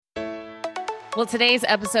Well, today's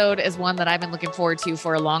episode is one that I've been looking forward to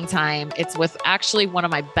for a long time. It's with actually one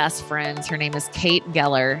of my best friends. Her name is Kate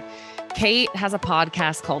Geller. Kate has a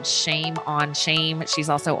podcast called Shame on Shame. She's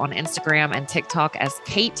also on Instagram and TikTok as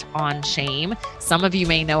Kate on Shame. Some of you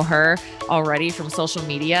may know her already from social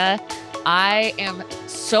media. I am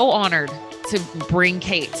so honored to bring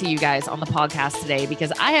Kate to you guys on the podcast today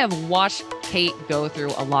because I have watched Kate go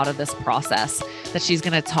through a lot of this process that she's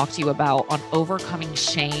going to talk to you about on overcoming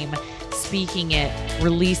shame, speaking it,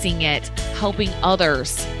 releasing it, helping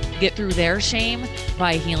others get through their shame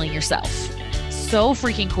by healing yourself. So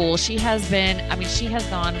freaking cool. She has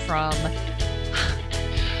gone from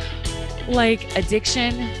like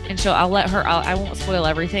addiction, and so I won't spoil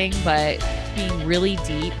everything, but being really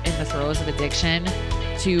deep in the throes of addiction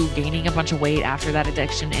to gaining a bunch of weight after that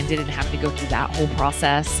addiction and didn't have to go through that whole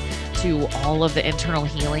process to all of the internal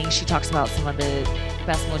healing. She talks about some of the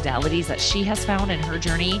best modalities that she has found in her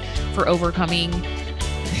journey for overcoming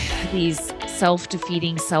these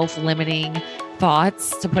self-defeating, self-limiting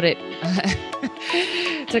thoughts, to put it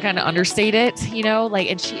to kind of understate it,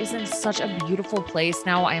 and she is in such a beautiful place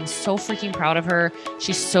now. I am so freaking proud of her.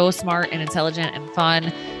 She's so smart and intelligent and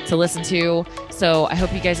fun to listen to. So I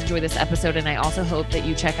hope you guys enjoy this episode. And I also hope that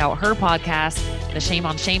you check out her podcast, the Shame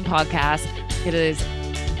on Shame podcast. It is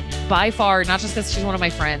by far, not just because she's one of my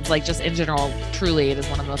friends, like just in general, truly, it is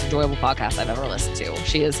one of the most enjoyable podcasts I've ever listened to.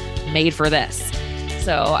 She is made for this.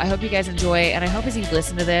 So I hope you guys enjoy. And I hope as you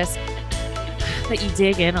listen to this, that you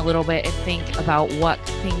dig in a little bit and think about what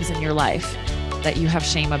things in your life that you have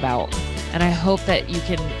shame about. And I hope that you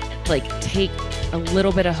can take a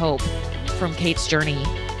little bit of hope from Kate's journey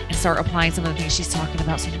and start applying some of the things she's talking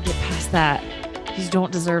about so you can get past that. Because you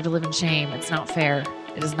don't deserve to live in shame. It's not fair.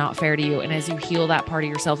 It is not fair to you. And as you heal that part of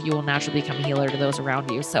yourself, you will naturally become a healer to those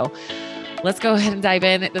around you. So let's go ahead and dive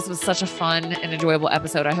in. This was such a fun and enjoyable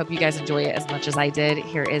episode. I hope you guys enjoy it as much as I did.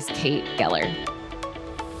 Here is Kate Geller.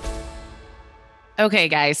 Okay,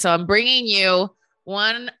 guys. So I'm bringing you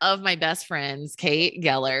one of my best friends, Kate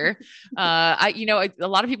Geller. A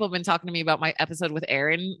lot of people have been talking to me about my episode with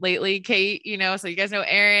Erin lately, Kate, so you guys know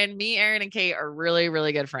Erin, Erin and Kate are really,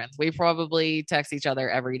 really good friends. We probably text each other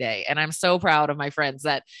every day. And I'm so proud of my friends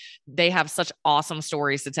that they have such awesome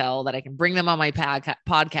stories to tell that I can bring them on my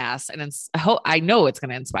podcast. And I know it's going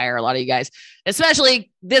to inspire a lot of you guys,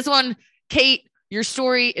 especially this one, Kate. Your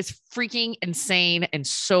story is freaking insane and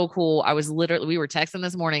so cool. We were texting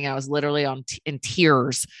this morning. I was literally in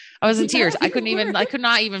tears. I was in tears. I could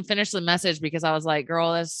not even finish the message because I was like,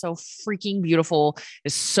 girl, that's so freaking beautiful.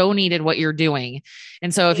 It's so needed what you're doing.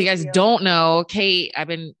 And so if you guys don't know, Kate, I've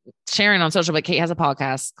been sharing on social, but Kate has a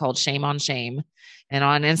podcast called Shame on Shame. And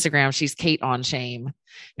on Instagram, she's Kate on Shame.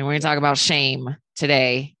 And we're going to talk about shame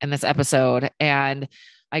today in this episode. And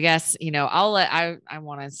I guess, I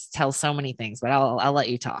want to tell so many things, but I'll let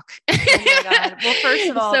you talk. Oh my God. Well, first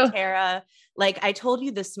of all, Tara, like I told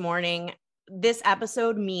you this morning, this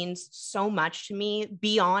episode means so much to me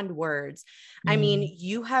beyond words. I mean,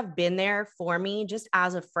 you have been there for me just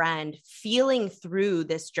as a friend, feeling through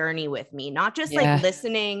this journey with me, not just like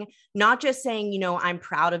listening, not just saying, I'm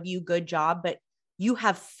proud of you, good job, but you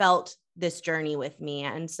have felt this journey with me.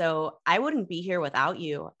 And so I wouldn't be here without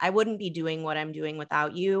you. I wouldn't be doing what I'm doing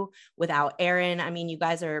without you, without Erin. I mean, you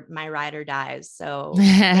guys are my ride or dies. So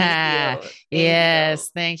thank you.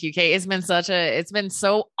 Thank you, Kate. It's been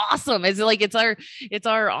so awesome. It's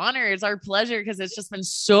our honor. It's our pleasure because it's just been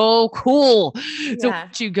so cool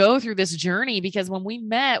to go through this journey, because when we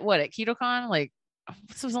met, at KetoCon,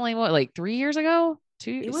 this was only 3 years ago,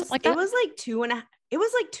 It was like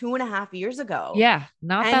 2.5 years ago. Yeah.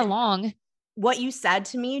 Not that long. What you said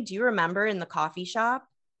to me, do you remember in the coffee shop?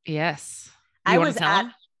 Yes. I was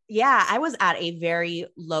at a very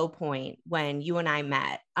low point when you and I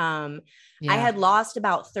met. I had lost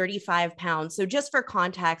about 35 pounds. So just for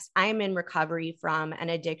context, I am in recovery from an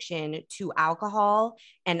addiction to alcohol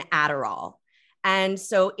and Adderall. And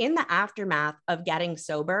so in the aftermath of getting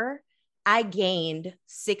sober, I gained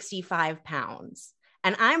 65 pounds.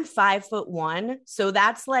 And I'm 5'1". So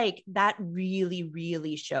that's that really,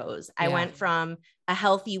 really shows. I went from a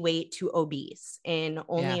healthy weight to obese in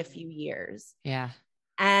only a few years. Yeah.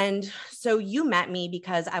 And so you met me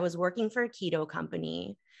because I was working for a keto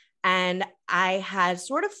company and I had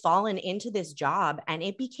sort of fallen into this job, and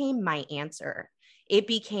it became my answer. It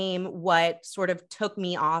became what sort of took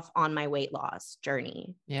me off on my weight loss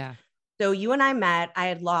journey. Yeah. So you and I met, I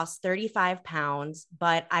had lost 35 pounds,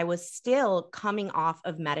 but I was still coming off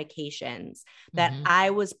of medications that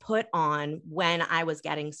I was put on when I was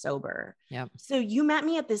getting sober. Yeah. So you met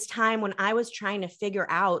me at this time when I was trying to figure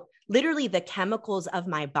out literally the chemicals of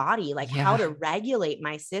my body, like how to regulate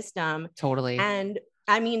my system. Totally. And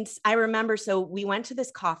I mean, I remember, so we went to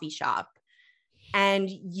this coffee shop and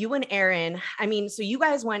you and Aaron, I mean, so you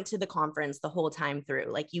guys went to the conference the whole time through,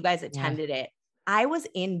 like you guys attended it. I was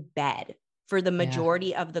in bed for the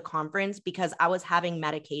majority of the conference because I was having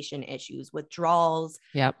medication issues, withdrawals,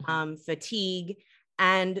 fatigue.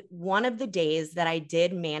 And one of the days that I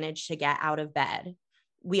did manage to get out of bed,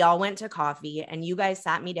 we all went to coffee and you guys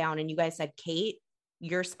sat me down and you guys said, Kate,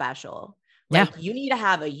 you're special. Like you need to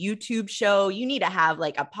have a YouTube show. You need to have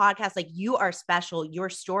like a podcast. Like you are special. Your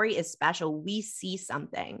story is special. We see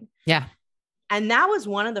something. Yeah. And that was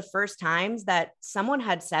one of the first times that someone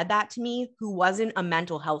had said that to me who wasn't a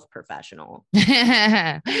mental health professional.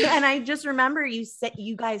 And I just remember you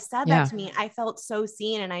guys said that to me. I felt so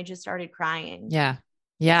seen and I just started crying. Yeah.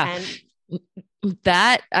 Yeah. And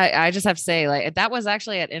that I just have to say, like, that was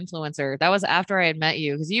actually at Influencer. That was after I had met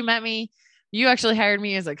you, because you met me. You actually hired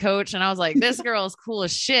me as a coach and I was like, this girl is cool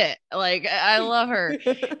as shit. Like, I love her.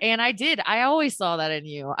 And I always saw that in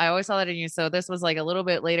you. So this was like a little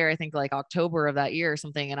bit later, I think like October of that year or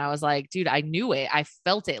something. And I was like, dude, I knew it. I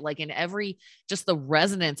felt it like in just the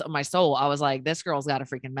resonance of my soul. I was like, this girl's got a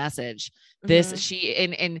freaking message.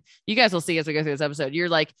 And you guys will see as we go through this episode, you're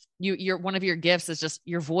like, you're one of your gifts is just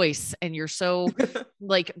your voice. And you're so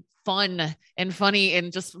like fun and funny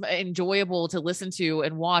and just enjoyable to listen to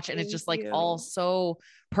and watch. And it's just like all so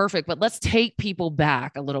perfect, but let's take people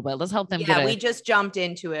back a little bit. Let's help them. We just jumped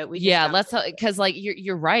into it. Cause like,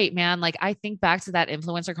 you're right, man. Like I think back to that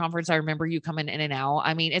influencer conference. I remember you coming in and out.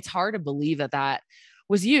 I mean, it's hard to believe that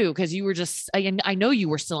was you. Cause you were just, I know you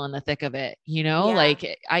were still in the thick of it,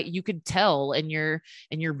 like you could tell in your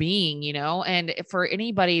being, and for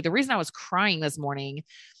anybody, the reason I was crying this morning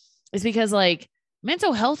is because like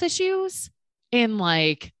mental health issues and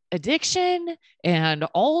like addiction and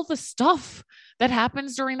all the stuff that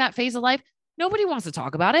happens during that phase of life, nobody wants to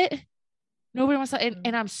talk about it. Nobody wants to.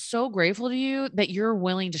 And I'm so grateful to you that you're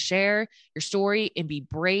willing to share your story and be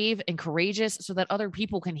brave and courageous so that other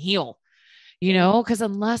people can heal, because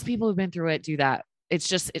unless people who've been through it do that,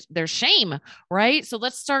 there's shame, right? So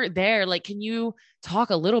let's start there. Like, can you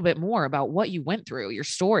talk a little bit more about what you went through, your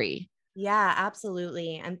story? Yeah,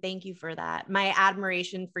 absolutely. And thank you for that. My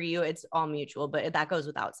admiration for you, it's all mutual, but that goes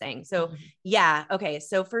without saying. So yeah. Okay.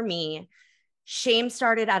 So for me, shame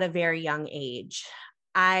started at a very young age.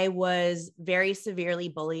 I was very severely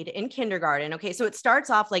bullied in kindergarten. Okay. So it starts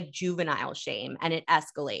off like juvenile shame and it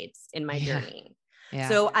escalates in my journey. Yeah.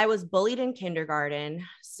 So I was bullied in kindergarten.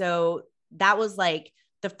 So that was like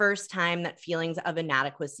the first time that feelings of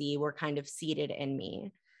inadequacy were kind of seated in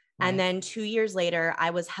me. And then 2 years later,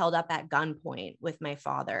 I was held up at gunpoint with my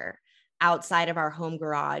father outside of our home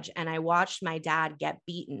garage. And I watched my dad get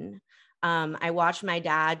beaten. I watched my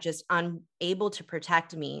dad just unable to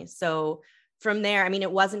protect me. So from there, I mean,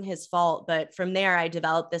 it wasn't his fault, but from there, I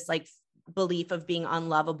developed this like belief of being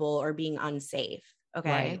unlovable or being unsafe.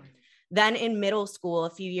 Okay. Right. Then in middle school,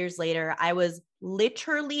 a few years later, I was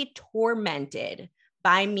literally tormented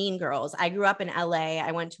by mean girls. I grew up in LA.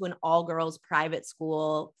 I went to an all girls private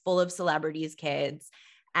school full of celebrities, kids,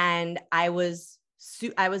 and I was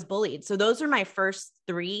bullied. So those are my first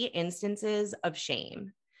 3 instances of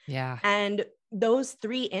shame. Yeah. And those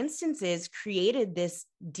 3 instances created this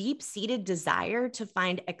deep-seated desire to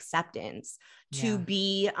find acceptance, to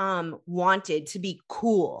be wanted, to be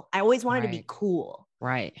cool. I always wanted to be cool.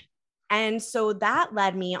 Right. And so that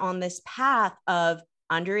led me on this path of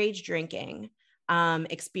underage drinking,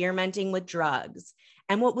 experimenting with drugs.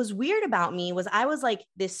 And what was weird about me was I was like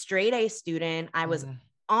this straight A student. I was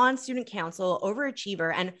on student council,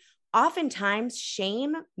 overachiever. And oftentimes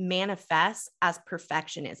shame manifests as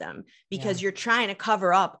perfectionism because you're trying to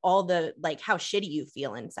cover up all the, like how shitty you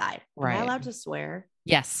feel inside. Right. Am I allowed to swear?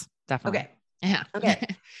 Yes, definitely. Okay. Yeah. Okay.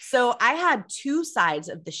 So I had 2 sides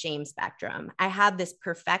of the shame spectrum. I had this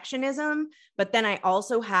perfectionism, but then I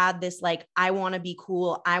also had this, like, I want to be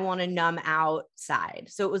cool. I want to numb out side.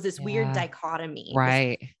 So it was this weird dichotomy.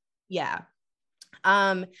 Right.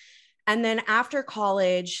 And then after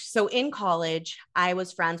college, so in college, I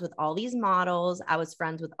was friends with all these models. I was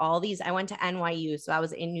friends with all these, I went to NYU. So I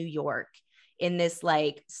was in New York in this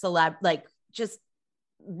like celeb, like just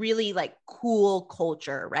really like cool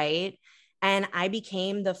culture. Right. And I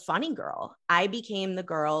became the funny girl. I became the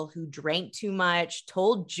girl who drank too much,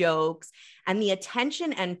 told jokes, and the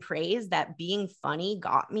attention and praise that being funny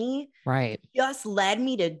got me just led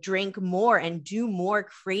me to drink more and do more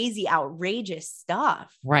crazy, outrageous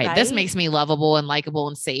stuff. Right. This makes me lovable and likable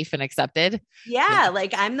and safe and accepted. Yeah.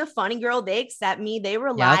 Like I'm the funny girl. They accept me. They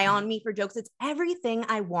rely on me for jokes. It's everything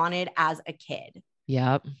I wanted as a kid.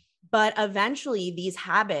 Yep. But eventually these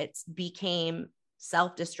habits became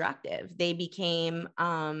self-destructive. They became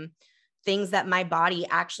things that my body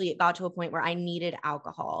actually, it got to a point where I needed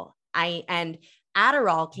alcohol. And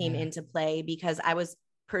Adderall came into play because I was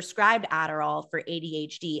prescribed Adderall for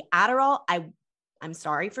ADHD. Adderall, I'm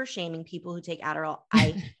sorry for shaming people who take Adderall.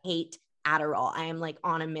 I hate Adderall. I am like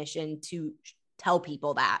on a mission to tell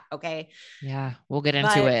people that. Okay. Yeah. We'll get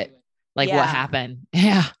into it. Like what happened.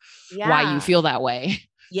 Yeah. Why you feel that way.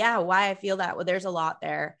 Yeah. Why I feel that way. There's a lot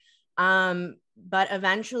there. But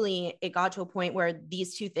eventually it got to a point where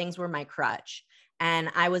these two things were my crutch. And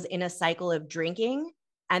I was in a cycle of drinking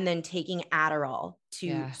and then taking Adderall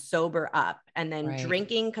to sober up, and then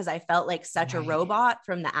drinking because I felt like such a robot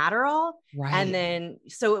from the Adderall. And then,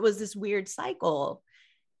 so it was this weird cycle.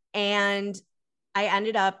 And I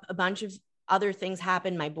ended up, a bunch of other things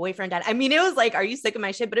happened. My boyfriend died. I mean, it was like, are you sick of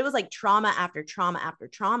my shit? But it was like trauma after trauma after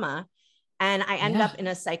trauma. And I ended up in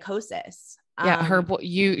a psychosis. Yeah.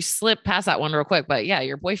 You slipped past that one real quick, but yeah,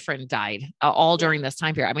 your boyfriend died all during this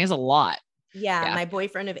time period. I mean, it's a lot. Yeah. My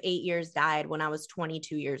boyfriend of 8 years died when I was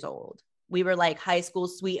 22 years old. We were like high school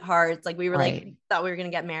sweethearts. Like we were like, thought we were going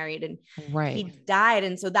to get married, and he died.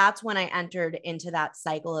 And so that's when I entered into that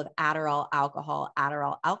cycle of Adderall, alcohol,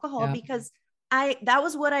 because that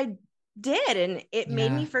was what I did. And it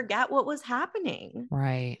made me forget what was happening.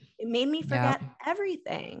 Right. It made me forget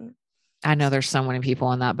everything. I know there's so many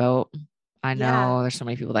people in that boat. I know there's so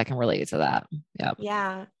many people that can relate to that. Yeah.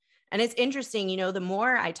 Yeah. And it's interesting, you know, the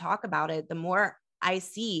more I talk about it, the more I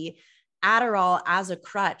see Adderall as a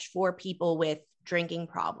crutch for people with drinking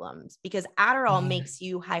problems, because Adderall makes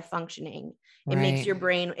you high functioning. It makes your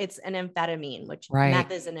brain, it's an amphetamine, which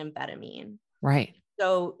meth is an amphetamine. Right.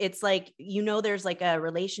 So it's like, you know, there's like a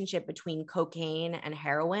relationship between cocaine and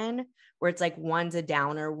heroin where it's like one's a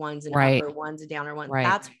downer, one's an upper, one's a downer, one.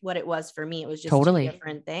 That's what it was for me. It was just two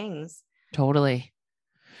different things. Totally.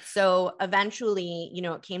 So eventually, you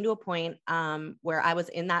know, it came to a point where I was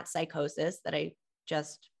in that psychosis that I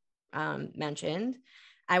just mentioned.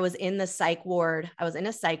 I was in the psych ward. I was in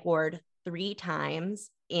a psych ward 3 times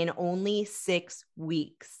in only 6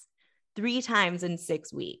 weeks. 3 times in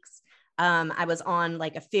 6 weeks. I was on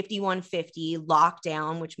like a 5150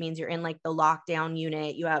 lockdown, which means you're in like the lockdown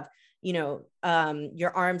unit. You have, you know,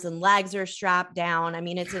 your arms and legs are strapped down. I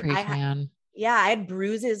mean, it's I had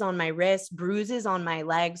bruises on my wrists, bruises on my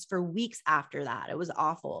legs for weeks after that. It was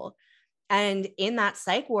awful. And in that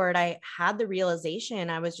psych ward, I had the realization,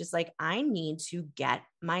 I was just like, I need to get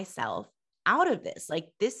myself out of this. Like,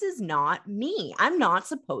 this is not me. I'm not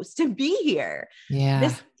supposed to be here. Yeah.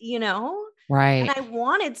 This, you know? Right. And I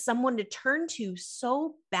wanted someone to turn to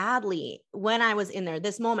so badly when I was in there.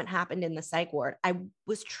 This moment happened in the psych ward. I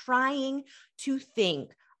was trying to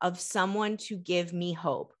think of someone to give me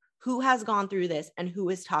hope, who has gone through this and who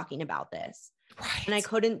is talking about this. Right. And I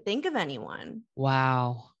couldn't think of anyone.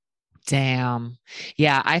 Wow. Damn.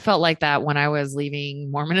 Yeah. I felt like that when I was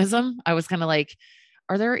leaving Mormonism. I was kind of like,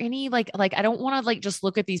 are there any like, I don't want to like, just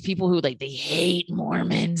look at these people who like, they hate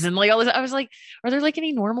Mormons and like all this. I was like, are there like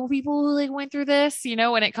any normal people who like went through this, you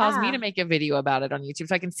know? And it caused me to make a video about it on YouTube.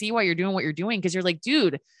 So I can see why you're doing what you're doing. Cause you're like,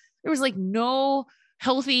 dude, there was like no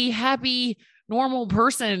healthy, happy, normal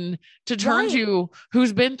person to turn to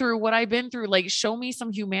who's been through what I've been through. Like, show me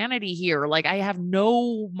some humanity here. Like, I have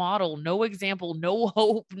no model, no example, no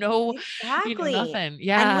hope, no nothing.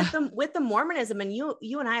 Yeah. And with the Mormonism, and you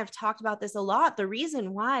and I have talked about this a lot. The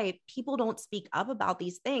reason why people don't speak up about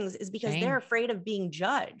these things is because they're afraid of being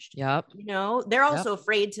judged. Yep. You know, they're also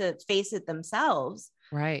afraid to face it themselves.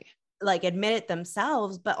 Right. Like admit it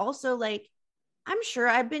themselves, but also like, I'm sure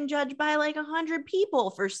I've been judged by like 100 people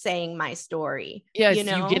for saying my story. Yes,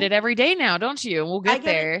 you get it every day now, don't you? We'll get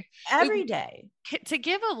there every day. To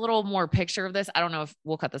give a little more picture of this, I don't know if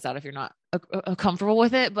we'll cut this out if you're not comfortable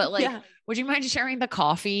with it, but like, would you mind sharing the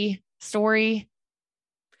coffee story?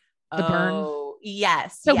 The burn?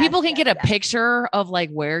 Yes. So people can get a picture of like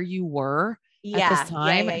where you were at this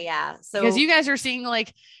time. Yeah. So because you guys are seeing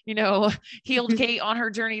like, you know, healed Kate on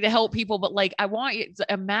her journey to help people, but like, I want you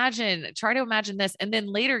to try to imagine this. And then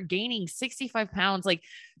later gaining 65 pounds, like,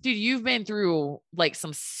 dude, you've been through like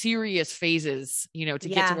some serious phases, you know, to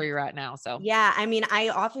get to where you're at now. So yeah, I mean, I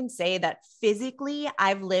often say that physically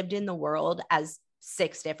I've lived in the world as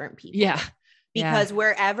 6 different people. Yeah. Because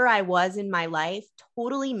wherever I was in my life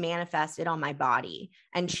totally manifested on my body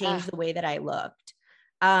and changed the way that I looked.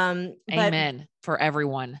 Amen. For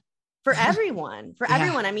everyone. For everyone.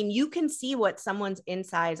 I mean, you can see what someone's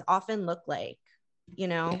insides often look like, you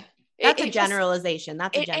know. That's a generalization.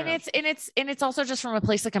 That's a generalization. And it's also just from a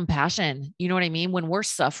place of compassion. You know what I mean? When we're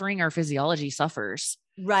suffering, our physiology suffers.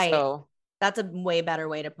 Right. So that's a way better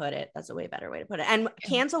way to put it. And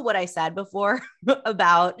cancel what I said before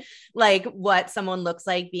about like what someone looks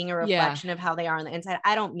like being a reflection of how they are on the inside.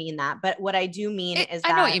 I don't mean that, but what I do mean is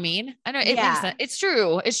that I know what you mean. I know it makes sense. It's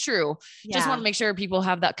true. Just want to make sure people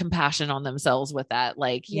have that compassion on themselves with that.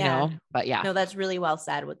 Like, you know, but no, that's really well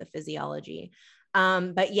said with the physiology.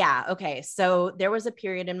 But yeah. Okay. So there was a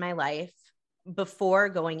period in my life before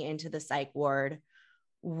going into the psych ward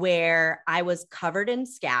where I was covered in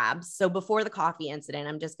scabs. So before the coffee incident,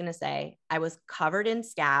 I'm just going to say I was covered in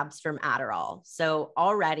scabs from Adderall. So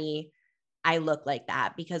already I look like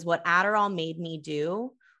that because what Adderall made me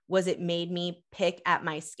do was it made me pick at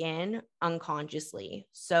my skin unconsciously.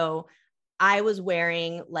 So I was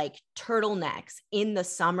wearing like turtlenecks in the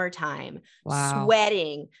summertime,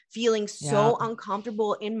 sweating, feeling so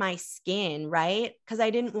uncomfortable in my skin, right? Because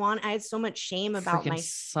I had so much shame about my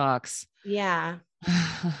sucks. Yeah.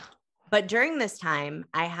 But during this time,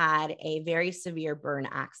 I had a very severe burn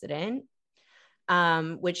accident,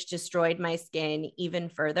 which destroyed my skin even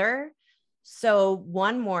further. So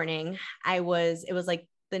one morning it was like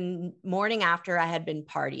the morning after I had been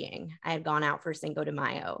partying. I had gone out for Cinco de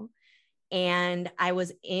Mayo and I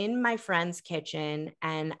was in my friend's kitchen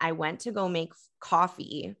and I went to go make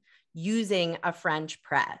coffee using a French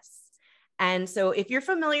press. And so if you're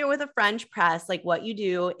familiar with a French press, like what you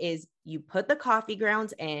do is you put the coffee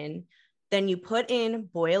grounds in, then you put in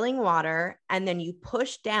boiling water, and then you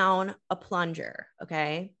push down a plunger.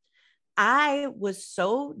 Okay. I was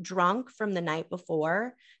so drunk from the night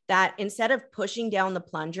before that instead of pushing down the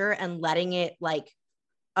plunger and letting it like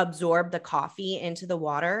absorb the coffee into the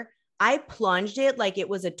water, I plunged it like it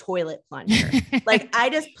was a toilet plunger. Like I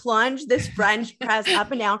just plunged this French press up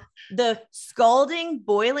and down. The scalding,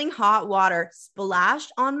 boiling hot water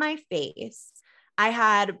splashed on my face.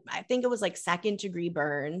 I think it was like 2nd-degree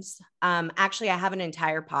burns. Actually, I have an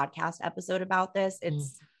entire podcast episode about this.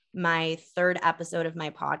 It's my 3rd episode of my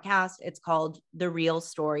podcast. It's called The Real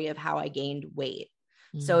Story of How I Gained Weight.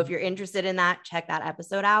 So if you're interested in that, check that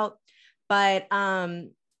episode out. But,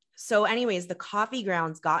 so anyways, the coffee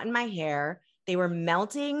grounds got in my hair. They were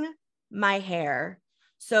melting my hair.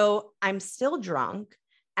 So I'm still drunk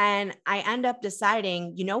and I end up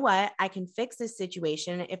deciding, you know what? I can fix this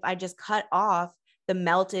situation if I just cut off the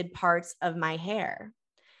melted parts of my hair.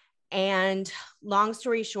 And long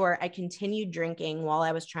story short, I continued drinking while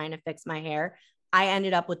I was trying to fix my hair. I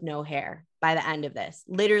ended up with no hair by the end of this,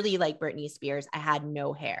 literally like Britney Spears. I had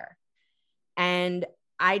no hair. And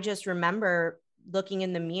I just remember looking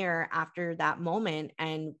in the mirror after that moment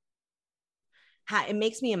and it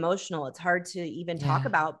makes me emotional. It's hard to even talk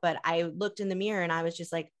about, but I looked in the mirror and I was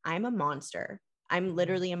just like, I'm a monster. I'm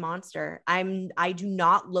literally a monster. I do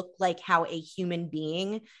not look like how a human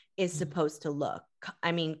being is supposed to look.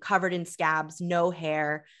 I mean, covered in scabs, no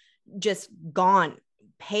hair, just gone,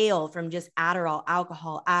 pale from just Adderall,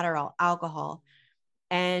 alcohol.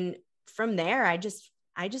 And from there, I just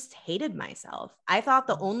hated myself. I thought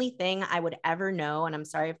the only thing I would ever know, and I'm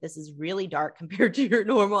sorry if this is really dark compared to your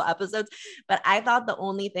normal episodes, but I thought the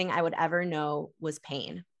only thing I would ever know was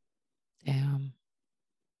pain. Damn.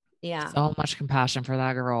 Yeah. So much compassion for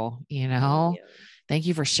that girl, you know? Thank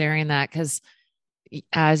you for sharing that. Cause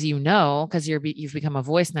as you know, cause you've become a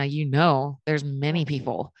voice now, you know, there's many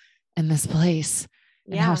people in this place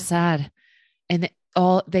and how sad and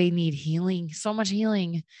they need healing, so much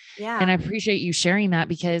healing. Yeah. And I appreciate you sharing that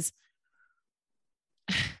because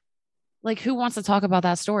like, who wants to talk about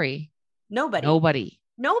that story? Nobody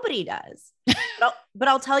does. But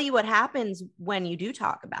I'll tell you what happens when you do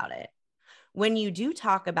talk about it. When you do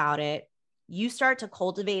talk about it, you start to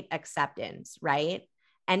cultivate acceptance, right?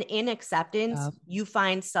 And in acceptance, you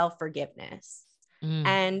find self-forgiveness.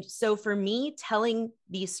 And so for me, telling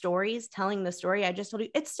the story I just told you,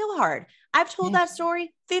 it's still hard. I've told that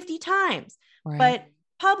story 50 times, but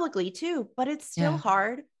publicly too, but it's still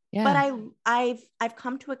hard. But I've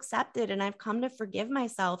come to accept it and I've come to forgive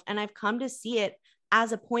myself and I've come to see it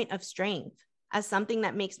as a point of strength, as something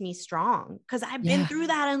that makes me strong because I've been through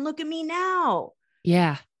that and look at me now.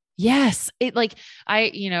 Yeah. Yes. It like,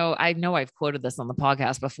 I know I've quoted this on the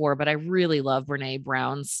podcast before, but I really love Brene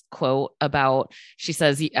Brown's quote about, she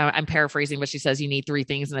says, I'm paraphrasing, but she says, you need 3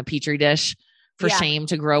 things in a Petri dish for shame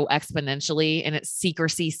to grow exponentially, and it's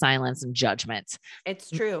secrecy, silence, and judgment. It's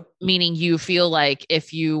true. Meaning you feel like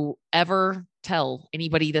if you ever tell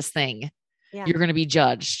anybody this thing, you're going to be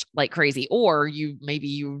judged like crazy. Or you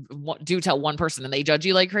do tell one person and they judge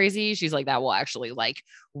you like crazy. She's like, that will actually like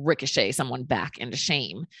ricochet someone back into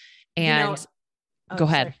shame. And go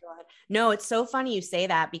ahead. No, it's so funny you say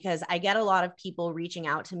that, because I get a lot of people reaching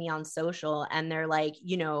out to me on social and they're like,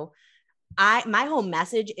 my whole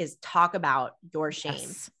message is talk about your shame.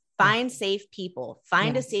 Yes. Find safe people,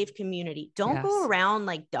 find a safe community. Don't go around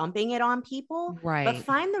like dumping it on people, but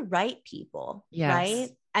find the right people. Right.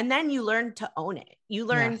 And then you learn to own it. You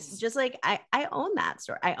learn just like, I own that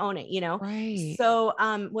story. I own it, Right. So,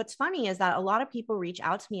 what's funny is that a lot of people reach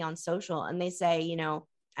out to me on social and they say,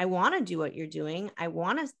 I want to do what you're doing. I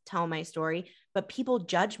want to tell my story, but people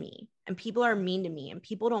judge me and people are mean to me and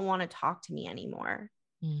people don't want to talk to me anymore.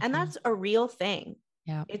 Mm-hmm. And that's a real thing.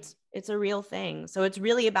 Yeah. It's a real thing. So it's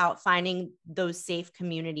really about finding those safe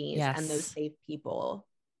communities and those safe people.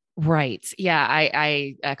 Right. Yeah.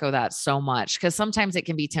 I echo that so much, because sometimes it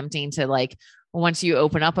can be tempting to like, once you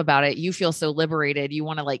open up about it, you feel so liberated. You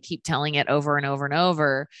want to like keep telling it over and over and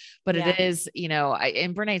over, but it is,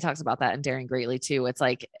 and Brene talks about that in Daring Greatly too. It's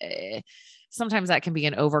like, sometimes that can be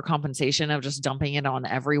an overcompensation of just dumping it on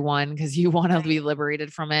everyone because you want to be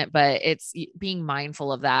liberated from it, but it's being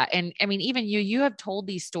mindful of that. And I mean, even you have told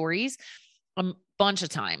these stories a bunch of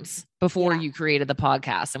times before you created the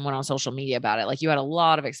podcast and went on social media about it. Like you had a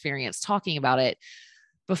lot of experience talking about it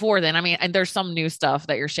before then. I mean, and there's some new stuff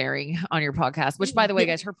that you're sharing on your podcast, which by the way,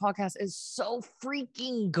 guys, her podcast is so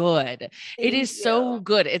freaking good. It is so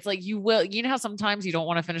good. It's like, you know how sometimes you don't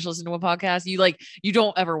want to finish listening to a podcast. You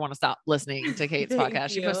don't ever want to stop listening to Kate's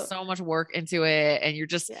podcast. She puts so much work into it and you're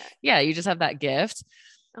just, you just have that gift.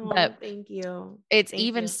 Oh, but thank you. It's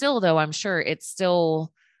still though, I'm sure it's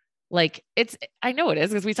still like, I know it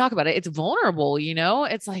is because we talk about it. It's vulnerable,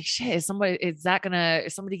 it's like, shit, is somebody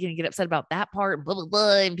gonna get upset about that part? Blah, blah,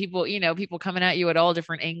 blah. And people, people coming at you at all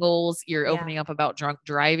different angles. You're opening up about drunk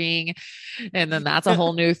driving. And then that's a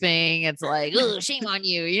whole new thing. It's like, oh, shame on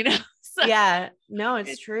you, So no,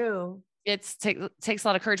 it's true. It takes a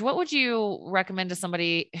lot of courage. What would you recommend to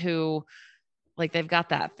somebody who, like, they've got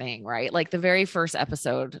that thing, right? Like the very first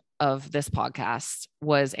episode of this podcast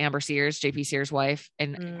was Amber Sears, JP Sears' wife.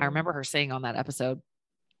 And I remember her saying on that episode,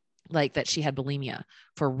 like that she had bulimia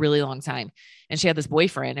for a really long time. And she had this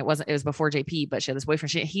boyfriend. It was before JP, but she had this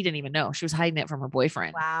boyfriend. He didn't even know. She was hiding it from her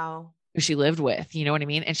boyfriend. Wow. Who she lived with, you know what I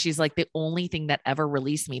mean? And she's like, the only thing that ever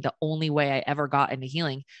released me, the only way I ever got into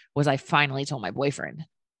healing was I finally told my boyfriend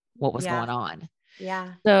what was going on.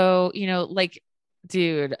 Yeah. So, like,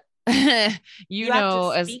 dude, you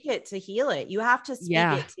have to speak it to heal it. You have to speak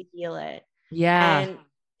it to heal it. Yeah. And,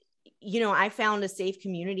 I found a safe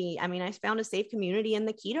community. I mean, I found a safe community in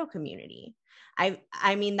the keto community.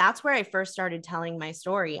 I mean, that's where I first started telling my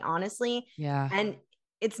story, honestly. Yeah. And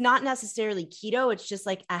it's not necessarily keto. It's just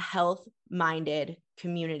like a health-minded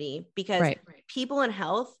community, because people in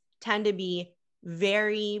health tend to be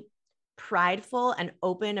very prideful and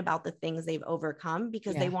open about the things they've overcome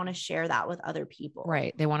because they want to share that with other people.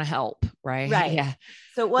 Right. They want to help. Right. Right. Yeah.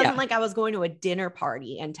 So it wasn't like I was going to a dinner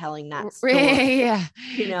party and telling that story. Yeah.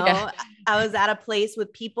 I was at a place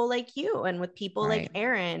with people like you and with people like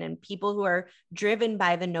Aaron and people who are driven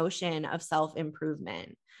by the notion of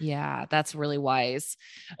self-improvement. Yeah. That's really wise.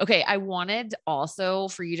 Okay. I wanted also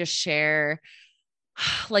for you to share,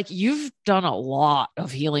 like, you've done a lot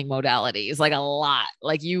of healing modalities, like a lot,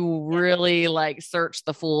 like you really like searched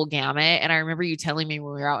the full gamut. And I remember you telling me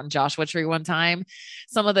when we were out in Joshua Tree one time,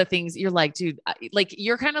 some of the things you're like, dude, like,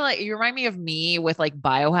 you're kind of like, you remind me of me with like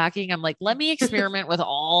biohacking. I'm like, let me experiment with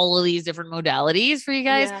all of these different modalities for you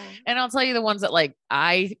guys. Yeah. And I'll tell you the ones that like,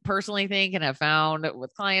 I personally think and have found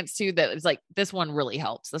with clients too, that it's like, this one really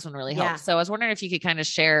helps. This one really helps. So I was wondering if you could kind of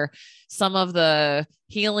share some of the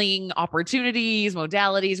healing opportunities,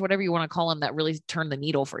 modalities, whatever you want to call them, that really turn the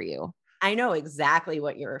needle for you. I know exactly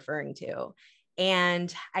what you're referring to.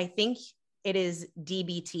 And I think it is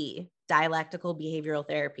DBT, dialectical behavioral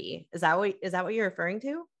therapy. Is that what you're referring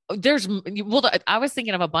to? I was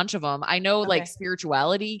thinking of a bunch of them. I know like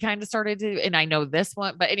spirituality kind of started to, and I know this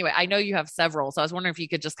one, but anyway, I know you have several. So I was wondering if you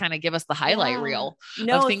could just kind of give us the highlight reel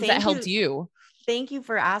of things that helped you. Thank you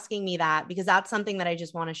for asking me that, because that's something that I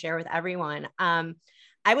just want to share with everyone.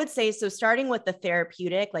 I would say, so starting with the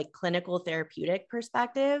therapeutic, like clinical therapeutic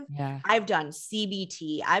perspective, I've done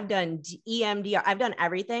CBT, I've done EMDR, I've done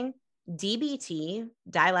everything. DBT,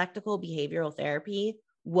 dialectical behavioral therapy,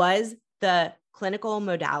 was the clinical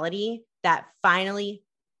modality that finally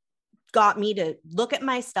got me to look at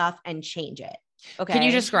my stuff and change it. Okay. Can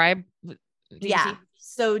you describe Yeah.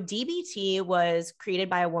 So DBT was created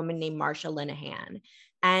by a woman named Marsha Linehan.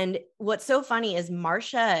 And what's so funny is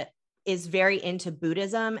Marsha is very into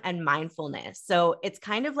Buddhism and mindfulness. So it's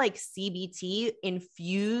kind of like CBT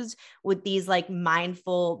infused with these like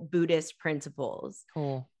mindful Buddhist principles.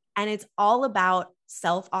 Cool. And it's all about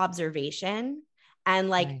self-observation and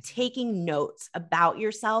like Nice. taking notes about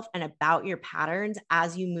yourself and about your patterns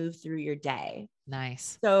as you move through your day.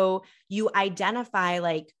 Nice. So you identify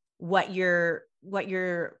like what I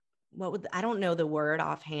don't know the word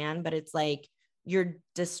offhand, but it's like your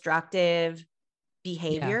destructive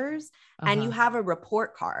behaviors. And you have a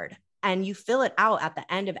report card and you fill it out at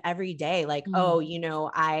the end of every day. Like, oh, you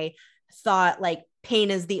know, I thought like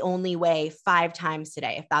pain is the only way 5 times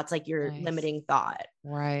today, if that's like your limiting thought.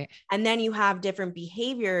 Right. And then you have different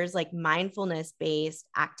behaviors like mindfulness based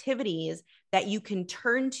activities that you can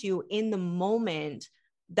turn to in the moment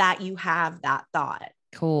that you have that thought.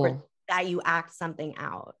 Cool. Or that you act something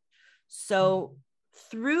out. So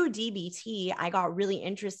through DBT, I got really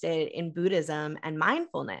interested in Buddhism and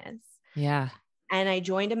mindfulness. Yeah. And I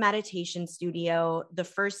joined a meditation studio. The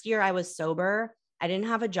first year I was sober, I didn't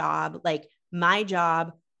have a job. Like my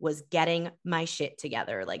job was getting my shit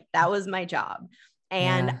together. Like that was my job.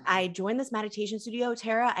 And I joined this meditation studio,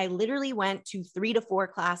 Tara. I literally went to 3 to 4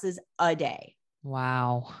 classes a day.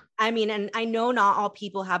 Wow. I mean, and I know not all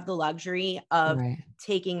people have the luxury of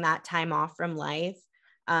taking that time off from life.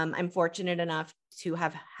 I'm fortunate enough to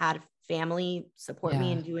have had family support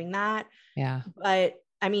me in doing that. Yeah. But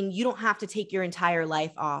I mean, you don't have to take your entire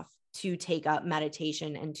life off to take up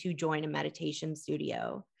meditation and to join a meditation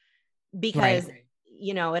studio, because,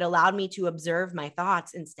 you know, it allowed me to observe my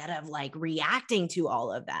thoughts instead of like reacting to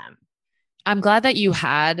all of them. I'm glad that you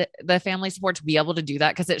had the family support to be able to do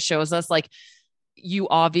that, because it shows us like you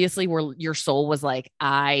obviously were, your soul was like,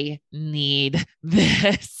 I need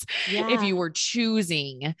this. If you were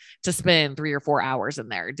choosing to spend 3 or 4 hours in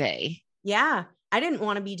their day. Yeah. I didn't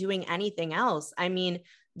want to be doing anything else. I mean,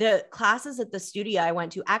 the classes at the studio I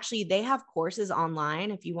went to, actually, they have courses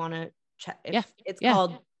online if you want to check. It's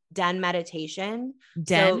called Den Meditation.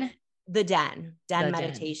 Den? So the Den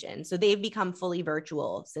Meditation. So they've become fully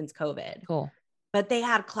virtual since COVID. Cool. But they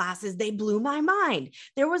had classes, they blew my mind.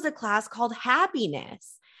 There was a class called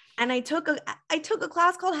Happiness. And I took a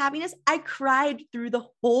class called Happiness. I cried through the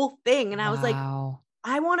whole thing. And I was like,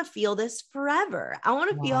 I want to feel this forever. I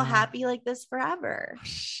want to feel happy like this forever.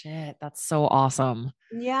 Shit. That's so awesome.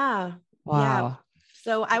 Yeah. Wow. Yeah.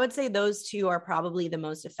 So I would say those 2 are probably the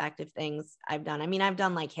most effective things I've done. I mean, I've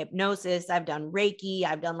done like hypnosis, I've done Reiki,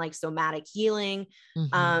 I've done like somatic healing.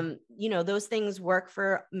 You know, those things work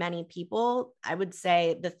for many people. I would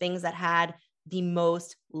say the things that had the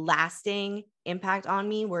most lasting impact on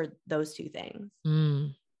me were those 2 things.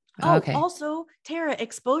 Okay. Also, Tara,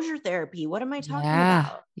 exposure therapy. What am I talking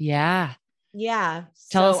about? Yeah.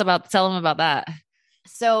 Tell them about that.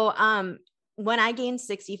 So, when I gained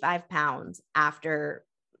 65 pounds after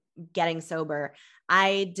getting sober,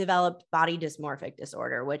 I developed body dysmorphic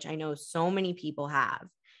disorder, which I know so many people have.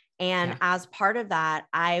 And as part of that,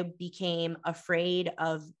 I became afraid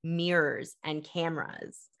of mirrors and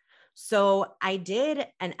cameras. So I did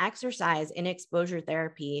an exercise in exposure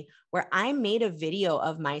therapy where I made a video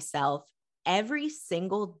of myself every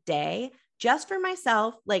single day, just for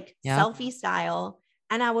myself, like selfie style.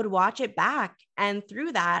 And I would watch it back. And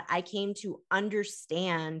through that, I came to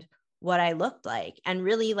understand what I looked like. And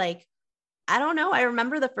really, like, I don't know. I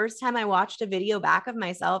remember the first time I watched a video back of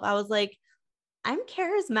myself, I was like, I'm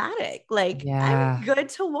charismatic. Like, I'm good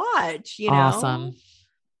to watch, you know? Awesome.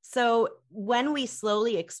 So when we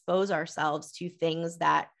slowly expose ourselves to things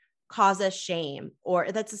that cause us shame,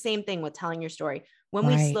 or that's the same thing with telling your story. When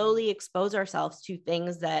we slowly expose ourselves to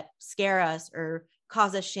things that scare us or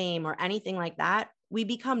cause us shame or anything like that, we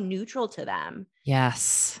become neutral to them.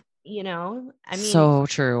 Yes. You know, I mean, so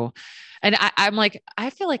true. And I'm like,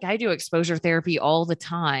 I feel like I do exposure therapy all the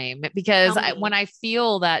time, because when I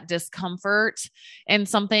feel that discomfort in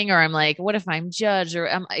something, or I'm like, what if I'm judged, or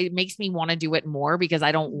it makes me want to do it more because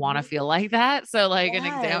I don't want to feel like that. So like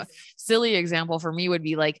an silly example for me would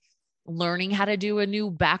be like learning how to do a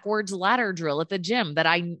new backwards ladder drill at the gym, that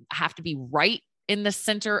I have to be right in the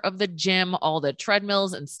center of the gym. All the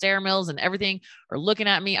treadmills and stair mills and everything are looking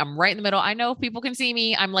at me. I'm right in the middle. I know people can see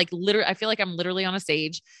me. I'm like, literally, I feel like I'm literally on a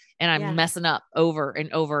stage and I'm messing up over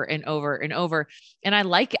and over and over and over. And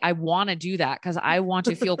I want to do that because I want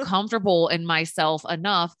to feel comfortable in myself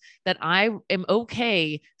enough that I am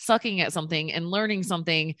okay sucking at something and learning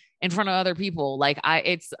something in front of other people. Like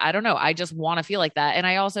I don't know. I just want to feel like that. And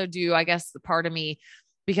I also do, I guess the part of me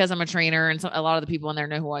because I'm a trainer and a lot of the people in there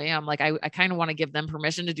know who I am. Like I kind of want to give them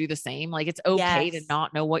permission to do the same. Like it's okay to Yes.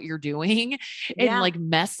 not know what you're doing and Yeah. like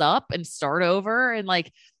mess up and start over. And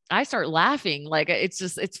like, I start laughing. Like it's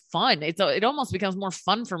just, it's fun. It almost becomes more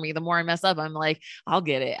fun for me. The more I mess up, I'm like, I'll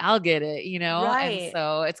get it, you know? And Right.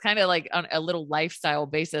 so it's kind of like on a little lifestyle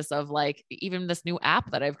basis of like, even this new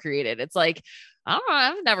app that I've created. It's like, I don't know.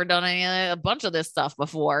 I've never done a bunch of this stuff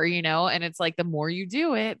before, you know, and it's like the more you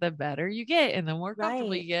do it, the better you get and the more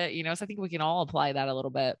comfortable you Right. get, you know. So I think we can all apply that a little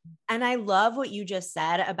bit. And I love what you just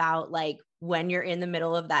said about like when you're in the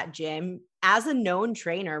middle of that gym as a known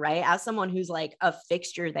trainer, right? As someone who's like a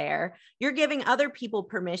fixture there, you're giving other people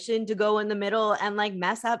permission to go in the middle and like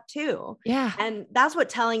mess up too. Yeah. And that's what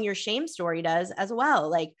telling your shame story does as well.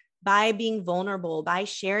 Like by being vulnerable, by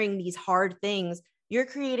sharing these hard things, you're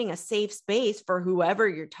creating a safe space for whoever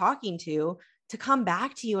you're talking to come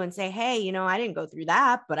back to you and say, hey, you know, I didn't go through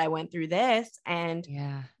that, but I went through this. And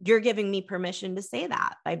Yeah. you're giving me permission to say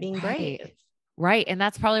that by being Right. brave. Right. And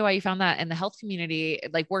that's probably why you found that in the health community.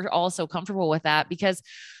 Like we're all so comfortable with that because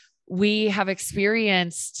we have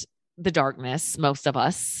experienced the darkness, most of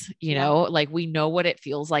us, you know, like we know what it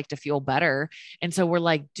feels like to feel better. And so we're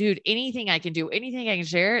like, dude, anything I can do, anything I can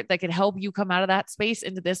share that can help you come out of that space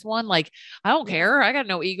into this one. Like, I don't care. I got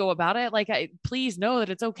no ego about it. Like, please know that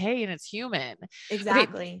it's okay and it's human.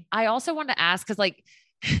 Exactly. Okay. I also want to ask, cause like,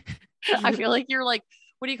 I feel like you're like,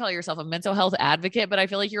 what do you call yourself? A mental health advocate, but I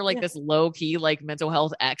feel like you're like this low key, like mental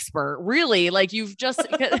health expert, really. Like you've just,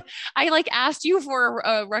 I like asked you for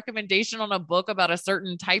a recommendation on a book about a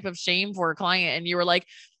certain type of shame for a client. And you were like,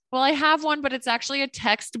 well, I have one, but it's actually a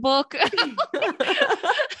textbook. I'm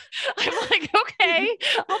like, okay,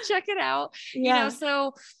 I'll check it out. You know,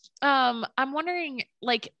 so, I'm wondering,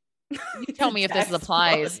 like, you tell me if this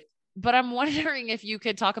applies, but I'm wondering if you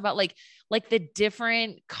could talk about like the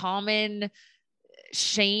different common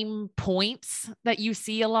shame points that you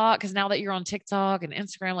see a lot. Cause now that you're on TikTok and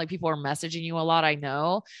Instagram, like people are messaging you a lot. I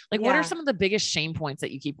know, like, what are some of the biggest shame points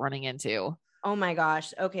that you keep running into? Oh my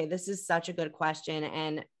gosh. Okay. This is such a good question.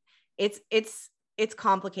 And it's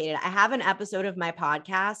complicated. I have an episode of my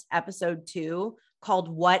podcast, episode 2, called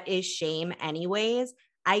What is Shame Anyways?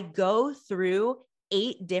 I go through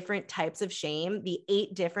 8 different types of shame, the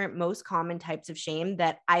 8 different most common types of shame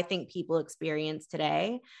that I think people experience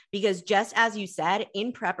today. Because just as you said,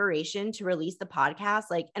 in preparation to release the podcast,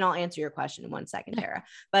 like, and I'll answer your question in 1 second, Tara,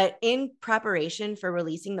 but in preparation for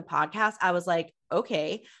releasing the podcast, I was like,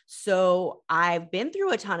 okay, so I've been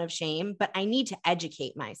through a ton of shame, but I need to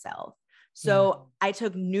educate myself. So I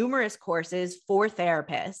took numerous courses for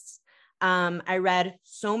therapists. I read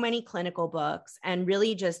so many clinical books and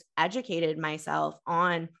really just educated myself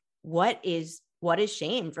on what is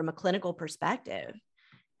shame from a clinical perspective.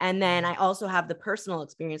 And then I also have the personal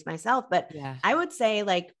experience myself, but I would say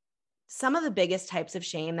like some of the biggest types of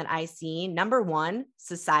shame that I see, number 1,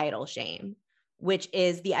 societal shame, which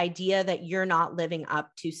is the idea that you're not living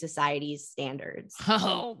up to society's standards.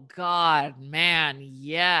 Oh God, man.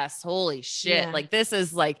 Yes. Holy shit. Yeah. Like this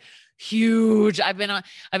is like huge. I've been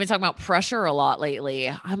talking about pressure a lot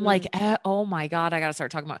lately. I'm like, oh my God, I got to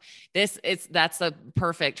start talking about this. That's the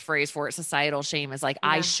perfect phrase for it. Societal shame is like,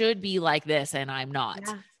 I should be like this and I'm not.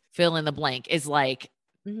 Fill in the blank is like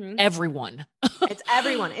everyone. It's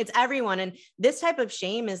everyone. It's everyone. And this type of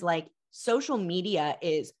shame is like social media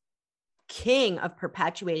is king of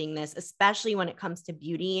perpetuating this, especially when it comes to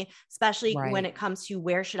beauty, especially when it comes to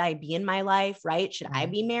where should I be in my life, right? Should I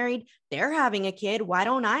be married? They're having a kid. Why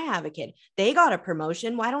don't I have a kid? They got a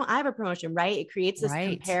promotion. Why don't I have a promotion? Right? It creates this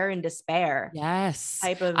compare and despair. Yes.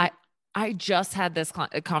 Type of. I just had this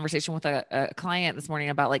conversation with a client this morning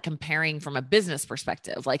about like comparing from a business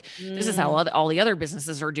perspective. Like this is how all the other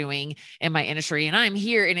businesses are doing in my industry. And I'm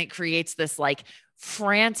here and it creates this like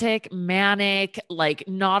frantic, manic, like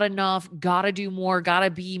not enough, gotta do more,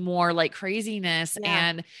 gotta be more, like craziness.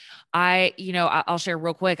 And I'll share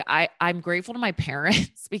real quick. I'm grateful to my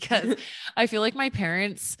parents because I feel like my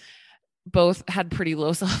parents both had pretty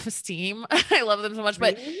low self-esteem. I love them so much,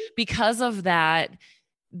 but because of that,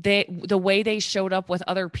 the way they showed up with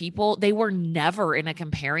other people, they were never in a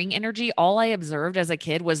comparing energy. All I observed as a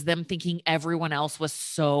kid was them thinking everyone else was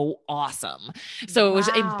so awesome. So it was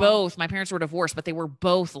in both. My parents were divorced, but they were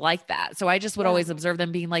both like that. So I just would always observe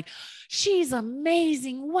them being like, she's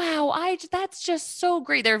amazing. Wow. That's just so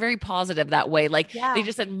great. They're very positive that way. Like they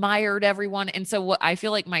just admired everyone. And so what I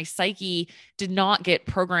feel like my psyche did not get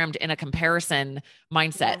programmed in a comparison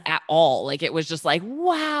mindset at all. Like, it was just like,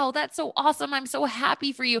 wow, that's so awesome. I'm so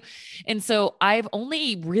happy for you. And so I've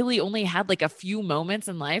really only had like a few moments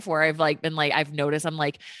in life where I've like been like, I've noticed I'm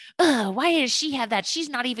like, why does she have that? She's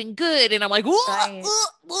not even good. And I'm like, Right.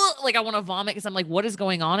 like I want to vomit because I'm like, what is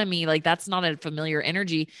going on in me? Like, that's not a familiar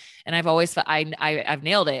energy. And I've always, I've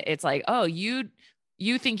nailed it. It's like, oh, you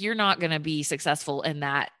think you're not going to be successful in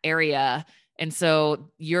that area. And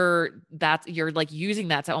so you're like using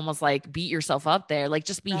that to almost like beat yourself up there. Like,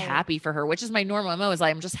 just be happy for her, which is my normal MO, is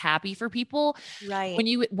like, I'm just happy for people. Right.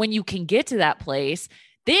 When you can get to that place,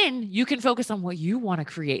 then you can focus on what you want to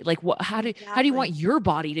create. Like, how do you want your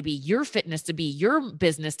body to be, your fitness to be, your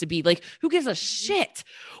business to be? Like, who gives a shit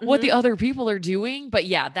what the other people are doing? But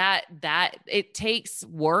yeah, that it takes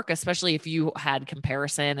work, especially if you had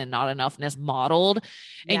comparison and not enoughness modeled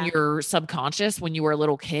in your subconscious when you were a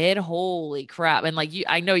little kid. Holy crap. And like,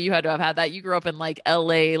 I know you had to have had that. You grew up in like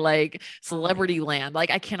LA, like celebrity land.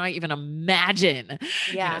 Like, I cannot even imagine.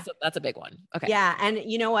 Yeah. So that's a big one. Okay. Yeah. And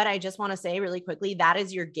you know what? I just want to say really quickly, that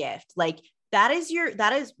is your gift. Like,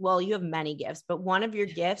 well, you have many gifts, but one of your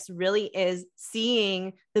gifts really is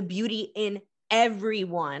seeing the beauty in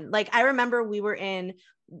everyone. Like, I remember when we were in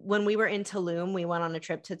Tulum, we went on a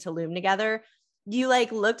trip to Tulum together. You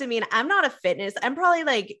like looked at me, and I'm not a fitness. I'm probably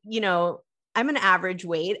like, I'm an average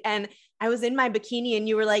weight. And I was in my bikini, and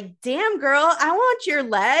you were like, damn girl, I want your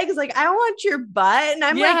legs. Like, I want your butt. And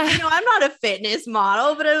I'm like, I'm not a fitness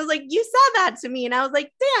model, but I was like, you said that to me. And I was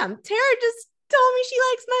like, damn, Tara just told me she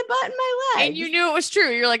likes my butt and my legs. And you knew it was true.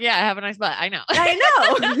 You're like, yeah, I have a nice butt. I know. I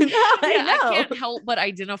know. I can't help but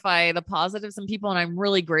identify the positives in people. And I'm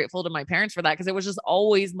really grateful to my parents for that, because it was just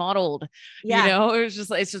always modeled. Yeah.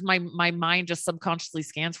 It's just my mind just subconsciously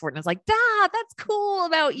scans for it. And it's like, that's cool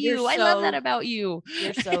about you. I love that about you.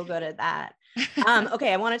 You're so good at that.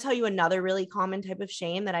 Okay. I want to tell you another really common type of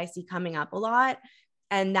shame that I see coming up a lot.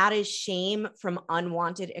 And that is shame from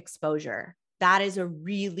unwanted exposure. That is a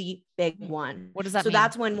really big one. What does that mean? So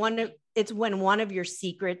that's when one of your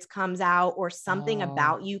secrets comes out, or something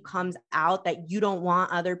about you comes out that you don't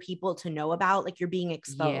want other people to know about, like you're being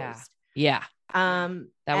exposed. Yeah. That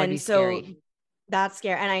would be scary. That's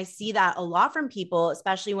scary. And I see that a lot from people,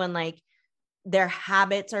 especially when like their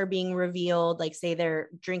habits are being revealed, like say they're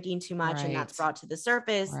drinking too much and that's brought to the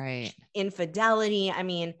surface, infidelity. I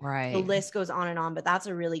mean, the list goes on and on, but that's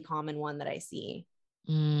a really common one that I see.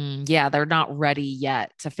 Yeah, they're not ready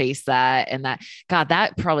yet to face that. And that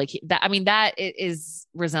is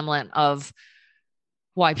resemblant of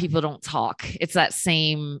why people don't talk. It's that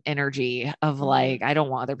same energy of like, I don't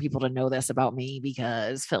want other people to know this about me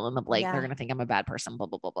because fill in the blank. They're going to think I'm a bad person, blah,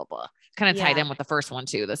 blah, blah, blah, blah. Kind of tied in with the first one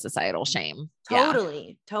too, the societal shame.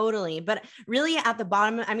 Totally. But really at the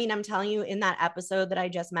bottom, I mean, I'm telling you, in that episode that I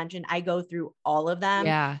just mentioned, I go through all of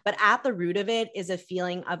them, but at the root of it is a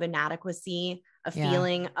feeling of inadequacy, a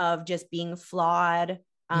feeling of just being flawed,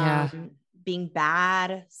 being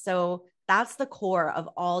bad. So that's the core of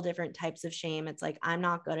all different types of shame. It's like, I'm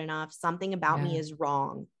not good enough. Something about me is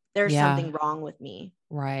wrong. There's something wrong with me.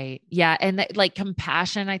 Right. Yeah. And like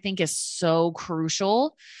compassion, I think, is so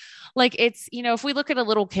crucial. Like, it's, if we look at a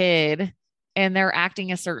little kid and they're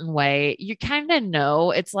acting a certain way, you kind of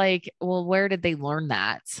know, it's like, well, where did they learn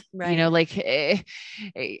that? Right.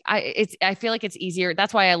 I feel like it's easier.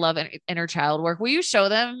 That's why I love inner child work. Will you show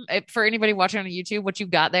them, for anybody watching on YouTube, what you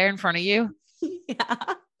got there in front of you? Yeah.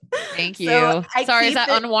 Thank you. Sorry, is that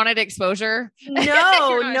unwanted exposure?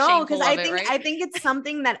 No, because I think it's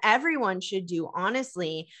something that everyone should do,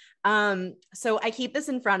 honestly. So I keep this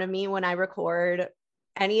in front of me when I record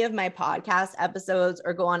any of my podcast episodes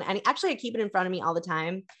or go on actually I keep it in front of me all the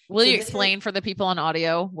time. Will you explain for the people on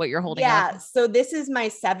audio what you're holding up? So this is my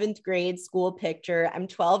 7th grade school picture. I'm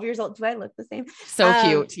 12 years old. Do I look the same? So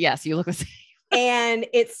cute. Yes, you look the same. And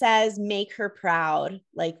it says, make her proud,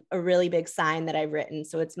 like a really big sign that I've written.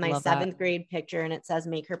 So it's my 7th grade picture, and it says,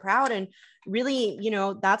 make her proud. And really,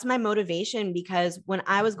 that's my motivation, because when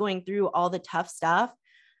I was going through all the tough stuff,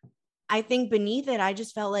 I think beneath it, I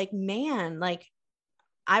just felt like, man, like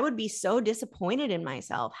I would be so disappointed in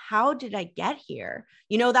myself. How did I get here?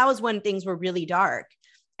 That was when things were really dark.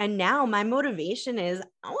 And now my motivation is,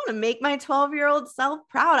 I want to make my 12-year-old self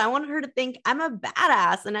proud. I want her to think I'm a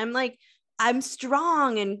badass, and I'm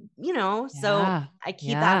strong, and, so I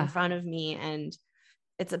keep that in front of me, and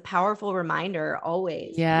it's a powerful reminder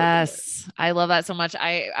always. Yes. I love that so much.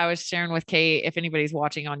 I was sharing with Kate, if anybody's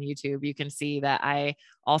watching on YouTube, you can see that I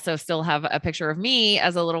also still have a picture of me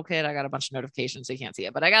as a little kid. I got a bunch of notifications, so you can't see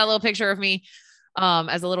it, but I got a little picture of me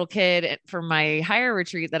as a little kid for my higher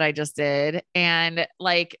retreat that I just did. And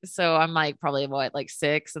so I'm like probably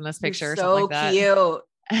 6 in this picture. You're so cute.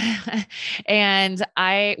 And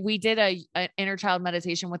we did an inner child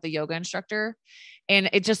meditation with the yoga instructor. And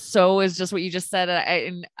it just is just what you just said.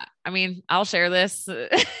 I mean, I'll share this.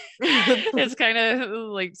 It's kind of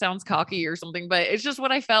like sounds cocky or something, but it's just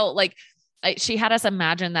what I felt like. She had us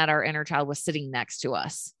imagine that our inner child was sitting next to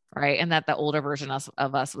us. Right. And that the older version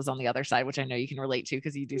of us was on the other side, which I know you can relate to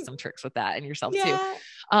because you do some tricks with that and yourself too.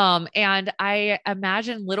 And I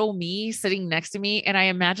imagine little me sitting next to me, and I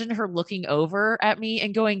imagine her looking over at me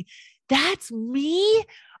and going, "That's me.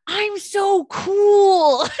 I'm so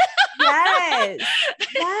cool." Yes.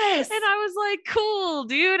 Yes. And I was like, cool,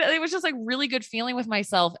 dude. It was just like really good feeling with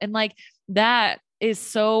myself. And like, that is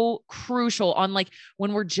so crucial on like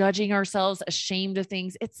when we're judging ourselves, ashamed of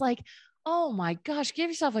things. It's like, oh my gosh,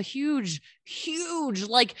 give yourself a huge,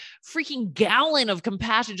 like freaking gallon of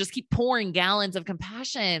compassion. Just keep pouring gallons of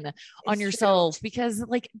compassion on yourself, because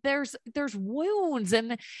like there's wounds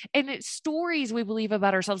and it's stories we believe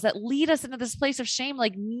about ourselves that lead us into this place of shame.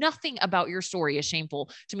 Like nothing about your story is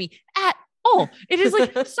shameful to me at all. It is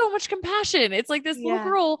like so much compassion. It's like this little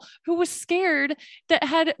girl who was scared, that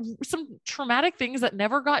had some traumatic things that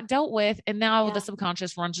never got dealt with. And now the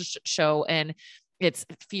subconscious runs a show, and it's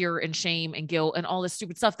fear and shame and guilt and all this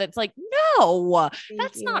stupid stuff. That's like, no,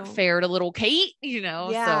 that's not fair to little Kate, you know?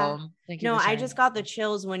 Yeah. So thank you. No, I just got the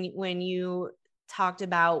chills when you talked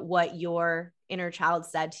about what your inner child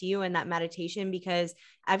said to you in that meditation, because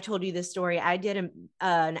I've told you this story. I did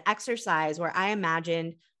an exercise where I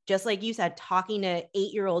imagined, just like you said, talking to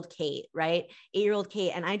 8-year-old Kate, right? 8-year-old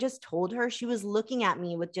Kate. And I just told her, she was looking at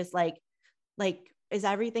me with just like, is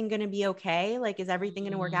everything going to be okay? Like, is everything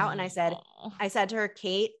going to work out? And I said to her,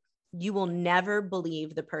 Kate, you will never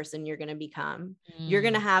believe the person you're going to become. You're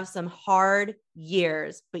going to have some hard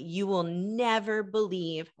years, but you will never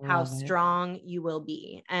believe how strong you will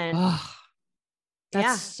be. And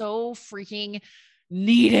that's so freaking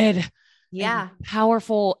needed. Yeah. And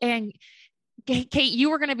powerful. And Kate,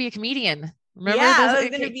 you were going to be a comedian. Remember? Yeah, I was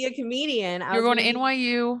going to be a comedian. You're going to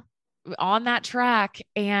NYU on that track.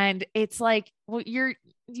 And it's like, well,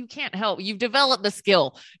 you can't help. You've developed the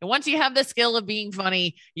skill. And once you have the skill of being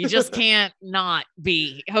funny, you just can't not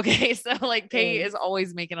be. Okay. So like Kate is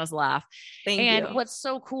always making us laugh. Thank you. What's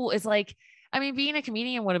so cool is like, I mean, being a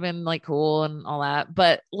comedian would have been like cool and all that,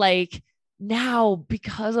 but like now,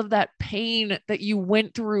 because of that pain that you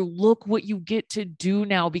went through, look what you get to do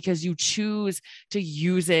now, because you choose to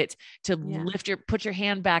use it to put your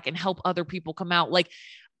hand back and help other people come out. Like,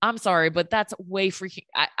 I'm sorry, but that's way freaking,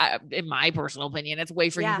 in my personal opinion, it's way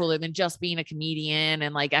freaking cooler than just being a comedian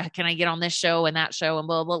and like, can I get on this show and that show and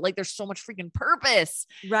blah, blah, blah. Like there's so much freaking purpose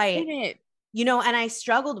in it. You know, and I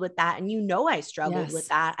struggled with that. And you know, I struggled with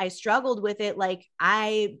that. I struggled with it. Like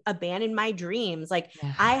I abandoned my dreams. Like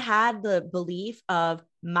I had the belief of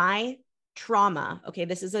my trauma. Okay.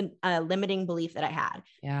 This is a limiting belief that I had.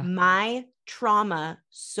 Yeah. My trauma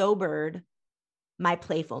sobered my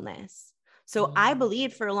playfulness. So I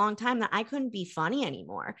believed for a long time that I couldn't be funny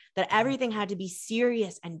anymore, that everything had to be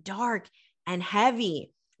serious and dark and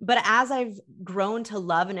heavy. But as I've grown to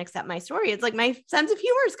love and accept my story, it's like my sense of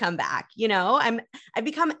humor's come back. You know, I've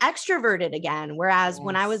become extroverted again. Whereas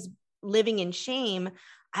when I was living in shame,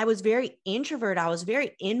 I was very introvert. I was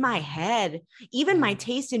very in my head. Even my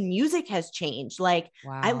taste in music has changed. Like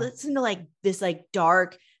I listened to like this like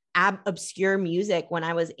dark, obscure music when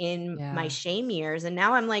I was in my shame years. And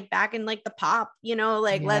now I'm like back in like the pop, you know,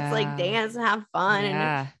 like let's like dance and have fun.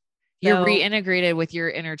 And you're reintegrated with your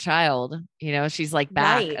inner child. You know, she's like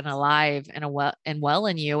back and alive and well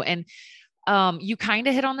in you. And you kind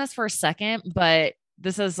of hit on this for a second, but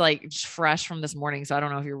this is like fresh from this morning. So I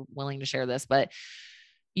don't know if you're willing to share this, but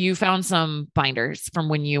you found some binders from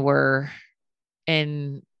when you were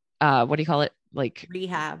in, what do you call it? Like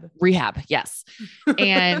rehab. Yes.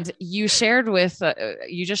 And you just shared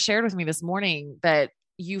with me this morning that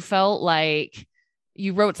you felt like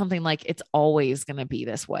you wrote something like, it's always going to be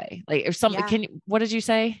this way. Like or something. What did you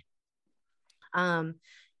say? So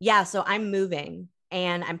I'm moving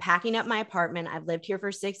and I'm packing up my apartment. I've lived here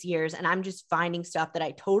for 6 years and I'm just finding stuff that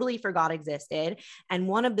I totally forgot existed. And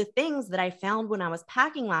one of the things that I found when I was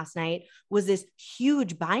packing last night was this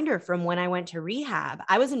huge binder from when I went to rehab.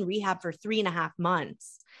 I was in rehab for 3.5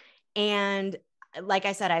 months. And like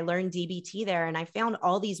I said, I learned DBT there and I found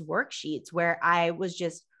all these worksheets where I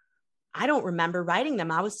don't remember writing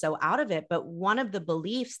them. I was so out of it. But one of the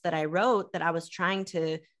beliefs that I wrote that I was trying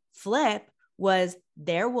to flip was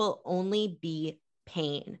there will only be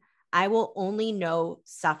pain. I will only know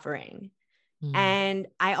suffering. And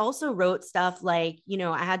I also wrote stuff like, you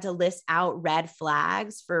know, I had to list out red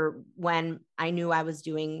flags for when I knew I was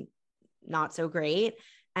doing not so great.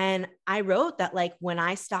 And I wrote that, like, when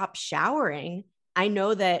I stop showering, I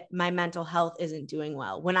know that my mental health isn't doing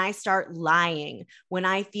well. When I start lying, when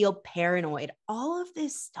I feel paranoid, all of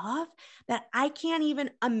this stuff that I can't even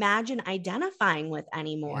imagine identifying with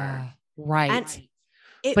anymore. Yeah, right. And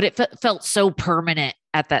but it felt so permanent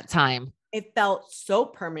at that time. It felt so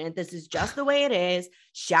permanent. This is just the way it is.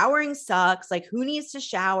 Showering sucks. Like, who needs to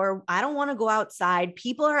shower? I don't want to go outside.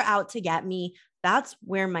 People are out to get me. That's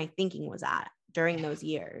where my thinking was at during those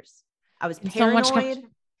years. I was paranoid.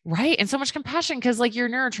 Right. And so much compassion, because like your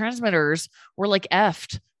neurotransmitters were like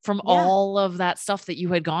effed from all of that stuff that you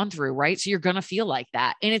had gone through. Right. So you're going to feel like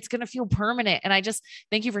that, and it's going to feel permanent. And I just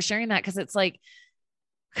thank you for sharing that, because it's like,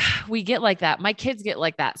 we get like that. My kids get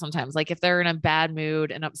like that sometimes. Like if they're in a bad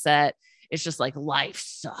mood and upset, it's just like life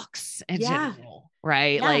sucks in general.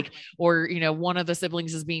 Right. Yeah. Like, or, you know, one of the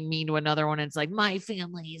siblings is being mean to another one. And it's like, my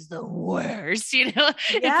family is the worst, you know,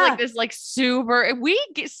 it's like this, like super,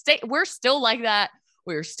 we're still like that.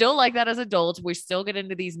 We're still like that as adults. We still get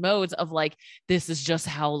into these modes of like, this is just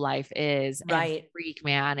how life is. Right. And freak,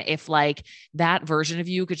 man. If like that version of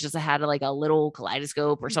you could just have had like a little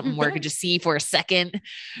kaleidoscope or something where it could just see for a second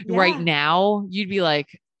right now, you'd be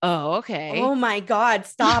like, oh, okay. Oh my God.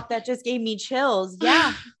 Stop. That just gave me chills.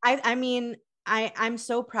 Yeah. I mean, I'm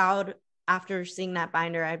so proud after seeing that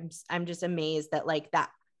binder. I'm just amazed that like that.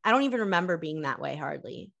 I don't even remember being that way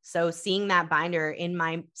hardly. So seeing that binder in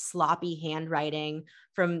my sloppy handwriting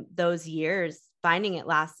from those years, finding it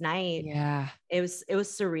last night. Yeah. It was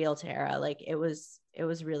surreal, Tara. Like it was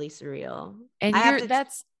really surreal. And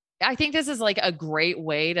I think this is like a great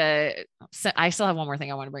way to, I still have one more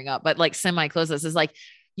thing I want to bring up, but like semi-close this is like,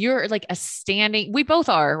 you're like we both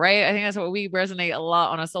are, right? I think that's what we resonate a lot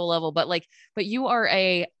on a soul level, but you are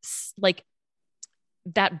like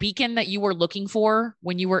that beacon that you were looking for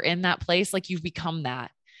when you were in that place. Like you've become that.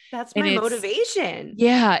 That's my motivation.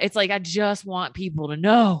 Yeah. It's like, I just want people to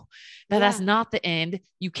know that that's not the end.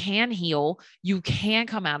 You can heal. You can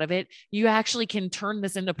come out of it. You actually can turn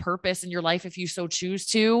this into purpose in your life if you so choose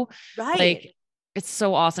to. Right. Like, it's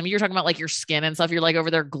so awesome. You're talking about like your skin and stuff. You're like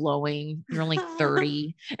over there glowing. You're only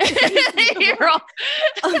 30. Oh,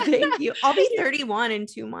 thank you. I'll be 31 in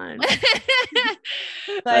 2 months.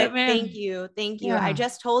 But thank you. Thank you. Yeah. I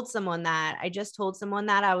just told someone that.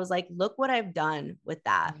 I was like, look what I've done with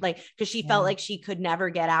that. Like, cause she felt like she could never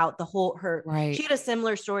get out she had a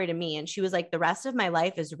similar story to me. And she was like, the rest of my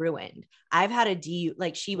life is ruined. I've had she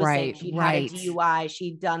was saying she'd had a DUI.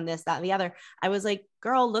 She'd done this, that, and the other. I was like,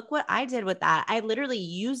 girl, look what I did with that. I literally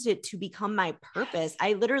used it to become my purpose.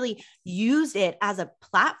 I literally used it as a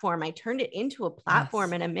platform. I turned it into a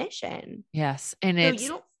platform and a mission. Yes. And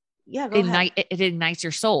so it ignites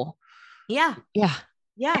your soul. Yeah. Yeah.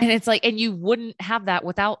 Yeah. And it's like, and you wouldn't have that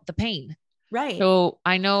without the pain. Right. So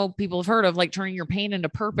I know people have heard of like turning your pain into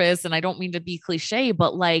purpose. And I don't mean to be cliche,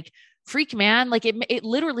 but like freak, man, like it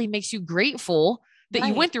literally makes you grateful that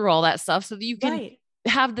you went through all that stuff so that you can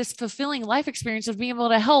have this fulfilling life experience of being able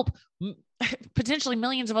to help potentially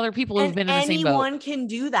millions of other people who've been in the same boat. Anyone can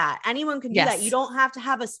do that. Anyone can do that. You don't have to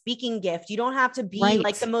have a speaking gift. You don't have to be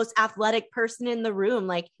like the most athletic person in the room.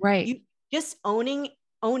 Like you just owning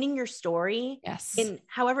your story. Yes. And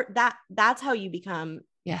however that's how you become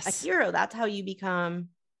a hero. That's how you become.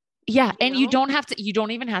 Yeah. And you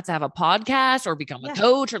don't even have to have a podcast or become a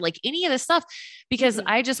coach or like any of this stuff, because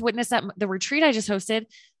I just witnessed that the retreat I just hosted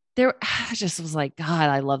there. I just was like, God,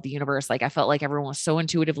 I love the universe. Like I felt like everyone was so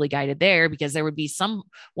intuitively guided there, because there would be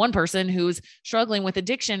one person who's struggling with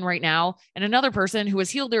addiction right now and another person who has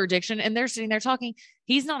healed their addiction. And they're sitting there talking.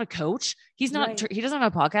 He's not a coach. He's not, he doesn't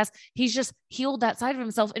have a podcast. He's just healed that side of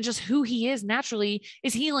himself, and just who he is naturally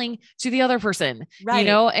is healing to the other person, you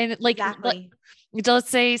know? And like, let's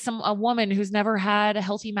say a woman who's never had a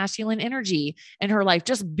healthy masculine energy in her life,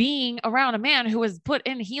 just being around a man who has put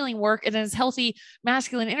in healing work and his healthy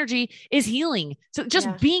masculine energy is healing. So just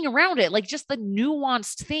being around it, like just the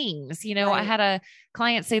nuanced things, you know. I had a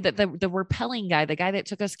client say that the repelling guy, the guy that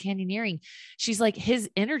took us canyoneering, she's like, his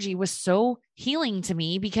energy was so healing to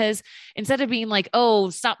me, because instead of being like, oh,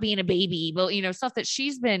 stop being a baby, but you know, stuff that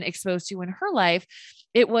she's been exposed to in her life,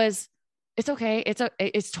 it's okay.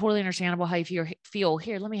 It's totally understandable how you feel.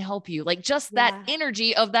 Here, let me help you. Like just that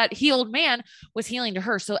energy of that healed man was healing to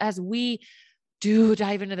her. So as we do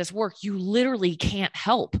dive into this work, you literally can't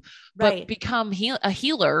help but become a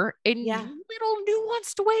healer in little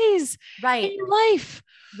nuanced ways in your life.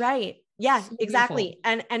 Right. Yeah, exactly.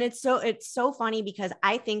 And it's so funny, because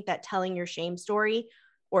I think that telling your shame story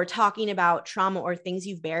or talking about trauma or things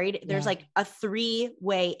you've buried, there's like a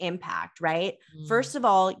 3-way impact, right? First of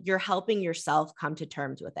all, you're helping yourself come to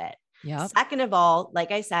terms with it. Yep. Second of all,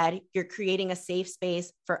 like I said, you're creating a safe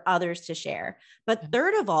space for others to share. But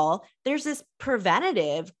third of all, there's this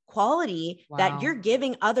preventative quality that you're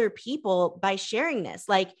giving other people by sharing this.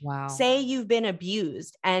 Like, say you've been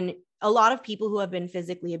abused, and a lot of people who have been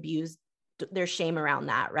physically abused, there's shame around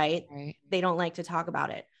that, right? They don't like to talk about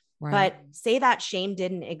it. But say that shame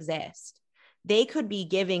didn't exist. They could be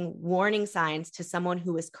giving warning signs to someone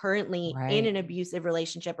who is currently in an abusive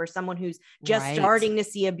relationship, or someone who's just starting to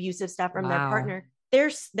see abusive stuff from their partner.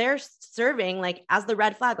 They're serving like as the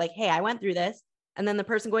red flag, like, hey, I went through this. And then the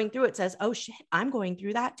person going through it says, oh shit, I'm going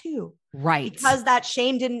through that too. Right. Because that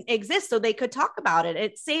shame didn't exist. So they could talk about it.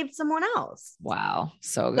 It saved someone else. Wow.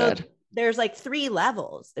 So good. So there's like 3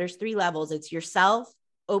 levels. There's 3 levels. It's yourself,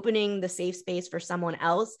 opening the safe space for someone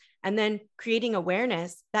else, and then creating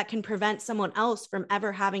awareness that can prevent someone else from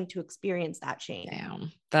ever having to experience that shame.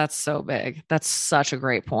 Damn, that's so big. That's such a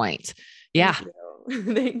great point. Yeah.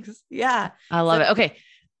 Thanks. Yeah. I love it. Okay.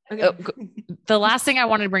 The last thing I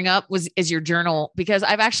wanted to bring up is your journal, because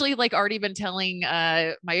I've actually like already been telling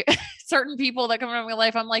my certain people that come into my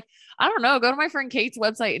life, I'm like, I don't know, go to my friend Kate's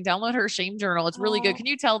website and download her shame journal. It's really good. Can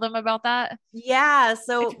you tell them about that? Yeah.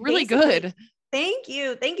 So it's really good. Thank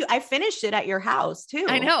you. Thank you. I finished it at your house too.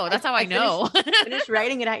 I know. That's how I know. Finished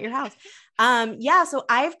writing it at your house. Yeah. So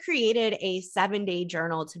I've created a 7-day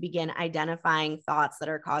journal to begin identifying thoughts that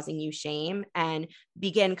are causing you shame and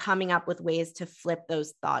begin coming up with ways to flip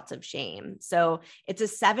those thoughts of shame. So it's a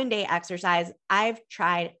 7-day exercise. I've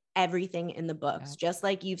tried everything in the books. Just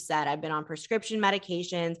like you've said, I've been on prescription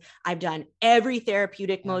medications. I've done every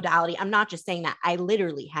therapeutic modality. I'm not just saying that. I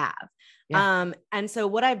literally have. And so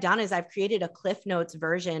what I've done is I've created a Cliff Notes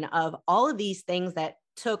version of all of these things that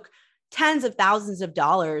took tens of thousands of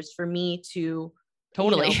dollars for me to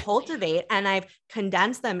cultivate. And I've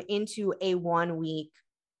condensed them into a 1-week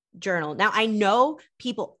journal. Now I know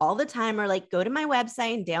people all the time are like, go to my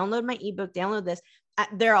website and download my ebook, download this.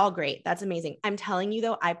 They're all great. That's amazing. I'm telling you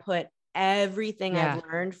though, I put everything I've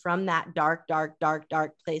learned from that dark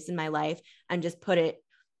place in my life and just put it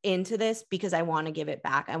into this because I want to give it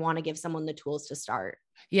back. I want to give someone the tools to start.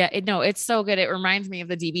 Yeah, it's so good. It reminds me of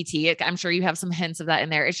the DBT. I'm sure you have some hints of that in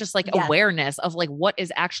there. It's just like awareness of like what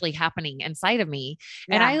is actually happening inside of me.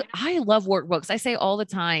 And I love workbooks. I say all the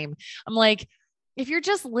time, I'm like, if you're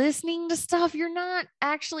just listening to stuff, you're not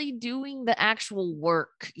actually doing the actual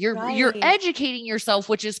work. You're educating yourself,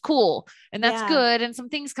 which is cool. And that's good. And some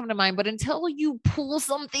things come to mind, but until you pull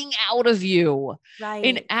something out of you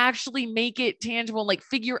and actually make it tangible, and like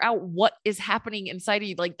figure out what is happening inside of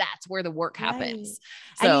you, like that's where the work happens.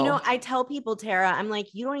 So, and I tell people, Tara, I'm like,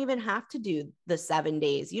 you don't even have to do the 7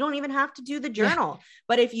 days. You don't even have to do the journal.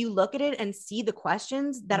 But if you look at it and see the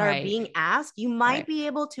questions that are being asked, you might be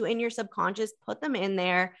able to, in your subconscious, put them in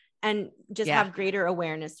there and just have greater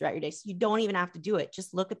awareness throughout your day. So you don't even have to do it.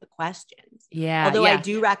 Just look at the questions. Yeah. Although I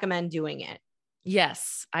do recommend doing it.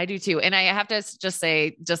 Yes, I do too. And I have to just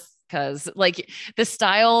say, because like the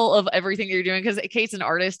style of everything you're doing, because Kate's an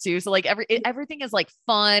artist too. So like everything is like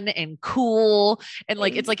fun and cool and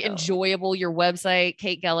like, it's like enjoyable. Your website,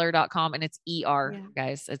 kategeller.com, and it's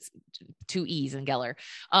guys, it's 2 E's in Geller.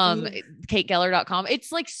 kategeller.com.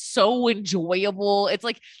 It's like so enjoyable. It's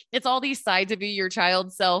like, it's all these sides of you, your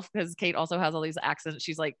child self, because Kate also has all these accents.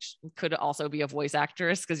 She's like, could also be a voice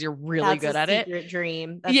actress because you're really good at it. Secret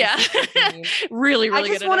dream. Really, really good. I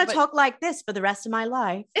just want to talk like this for the rest of my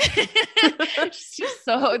life. She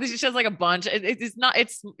has like a bunch.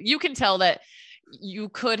 You can tell that you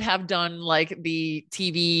could have done like the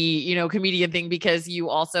TV, comedian thing, because you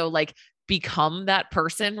also like become that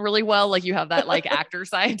person really well. Like you have that like actor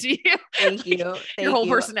side to you. Thank you. Your whole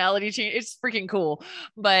personality change. It's freaking cool.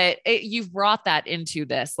 But you've brought that into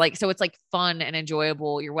this. Like, so it's like fun and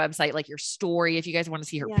enjoyable. Your website, like your story, if you guys want to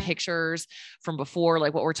see her pictures from before,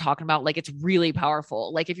 like what we're talking about, like it's really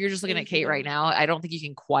powerful. Like if you're just looking at Kate right now, I don't think you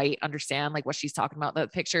can quite understand like what she's talking about. The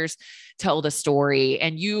pictures tell the story,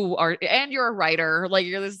 and you're a writer, like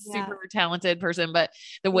you're this super talented person, but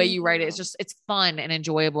the way you write it is just, it's fun and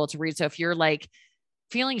enjoyable to read. So if you're like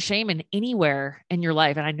feeling shame in anywhere in your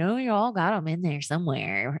life, and I know you all got them in there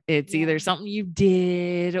somewhere, it's either something you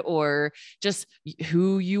did or just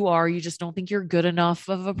who you are. You just don't think you're good enough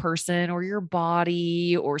of a person or your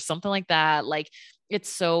body or something like that. Like it's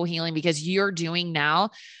so healing because you're doing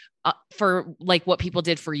now for like what people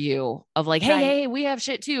did for you of like, hey, we have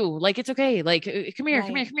shit too. Like, it's okay. Like, come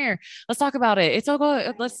here. Let's talk about it. It's all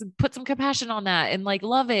good. Let's put some compassion on that and like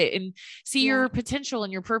love it and see your potential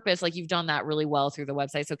and your purpose. Like you've done that really well through the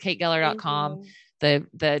website. So kategeller.com,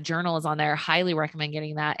 the journal is on there. Highly recommend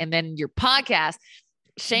getting that. And then your podcast,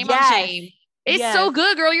 Shame on Shame. It's so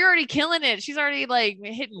good, girl. You're already killing it. She's already like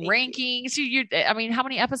hitting rankings. I mean, how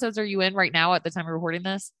many episodes are you in right now at the time of recording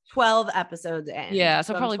this? 12 episodes in. Yeah.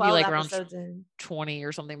 So probably be like around 20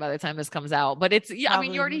 or something by the time this comes out. But it's, yeah,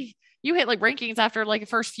 probably. I mean, you hit like rankings after like the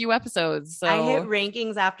first few episodes. So I hit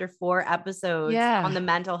rankings after 4 episodes on the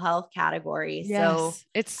mental health category. Yes. So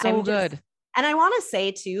it's so good. And I want to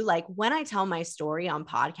say too, like when I tell my story on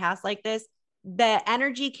podcasts like this, the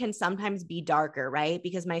energy can sometimes be darker, right?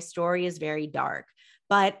 Because my story is very dark.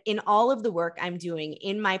 But in all of the work I'm doing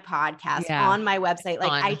in my podcast, on my website,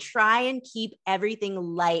 like I try and keep everything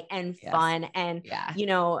light and fun and, you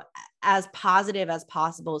know, as positive as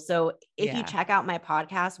possible. So if you check out my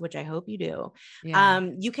podcast, which I hope you do,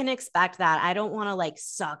 you can expect that. I don't want to like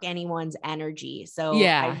suck anyone's energy. So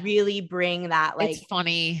I really bring that, like, it's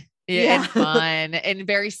funny. And fun and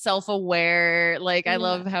very self-aware. Like I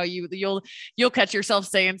love how you'll catch yourself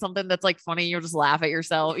saying something that's like funny. You'll just laugh at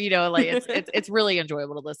yourself, you know, like it's really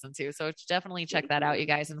enjoyable to listen to. So definitely check that out, you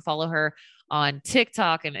guys, and follow her on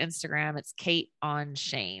TikTok and Instagram. It's Kate on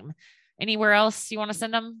Shame. Anywhere else you want to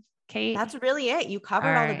send them, Kate? That's really it. You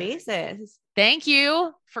covered all the bases. Thank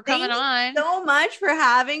you for coming on. So much for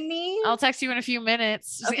having me. I'll text you in a few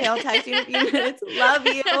minutes. Okay, I'll text you in a few minutes. Love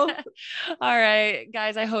you. All right,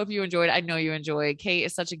 guys, I hope you enjoyed. I know you enjoyed. Kate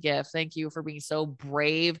is such a gift. Thank you for being so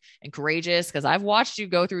brave and courageous, because I've watched you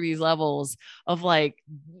go through these levels of like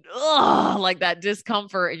that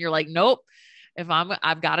discomfort, and you're like, nope.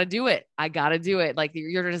 I've got to do it. I got to do it. Like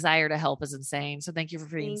your desire to help is insane. So thank you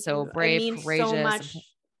for being so brave, courageous. So much.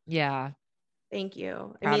 Thank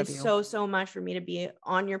you. It means so much for me to be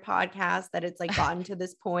on your podcast, that it's like gotten to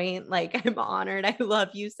this point. Like I'm honored. I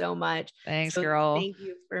love you so much. Thanks, girl. Thank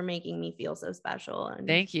you for making me feel so special. And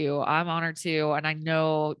thank you. I'm honored too. And I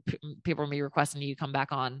know people will be requesting you come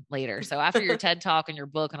back on later. So after your TED talk and your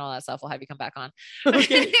book and all that stuff, we'll have you come back on.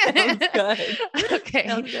 Okay. Sounds good. Okay.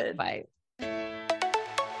 Sounds good. Bye.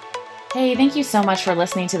 Hey, thank you so much for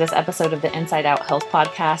listening to this episode of the Inside Out Health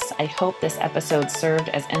Podcast. I hope this episode served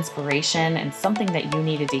as inspiration and something that you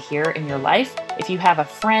needed to hear in your life. If you have a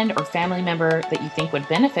friend or family member that you think would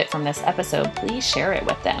benefit from this episode, please share it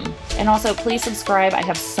with them. And also, please subscribe. I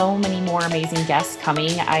have so many more amazing guests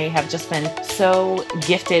coming. I have just been so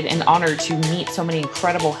gifted and honored to meet so many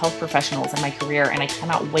incredible health professionals in my career, and I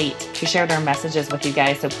cannot wait to share their messages with you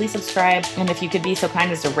guys. So please subscribe. And if you could be so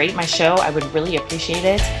kind as to rate my show, I would really appreciate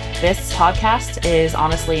it. This podcast is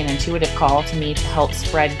honestly an intuitive call to me to help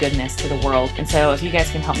spread goodness to the world. And so if you guys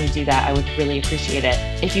can help me do that, I would really appreciate it.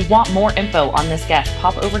 If you want more info on this guest,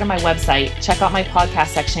 pop over to my website, check out my podcast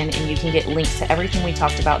section, and you can get links to everything we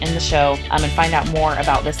talked about in the show, and find out more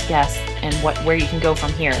about this guest and where you can go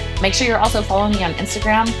from here. Make sure you're also following me on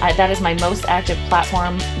Instagram. That is my most active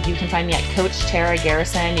platform. You can find me at Coach Tara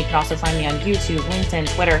Garrison. You can also find me on YouTube,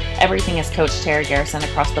 LinkedIn, Twitter. Everything is Coach Tara Garrison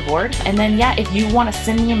across the board. And then, if you want to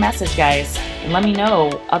send me a message, guys, and let me know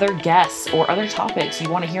other guests or other topics you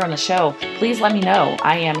want to hear on the show, please let me know.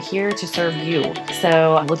 I am here to serve you.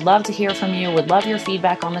 So I would love to hear from you, would love your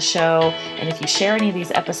feedback on the show. And if you share any of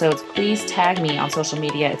these episodes, please tag me on social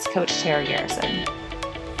media. It's Coach Tara Garrison.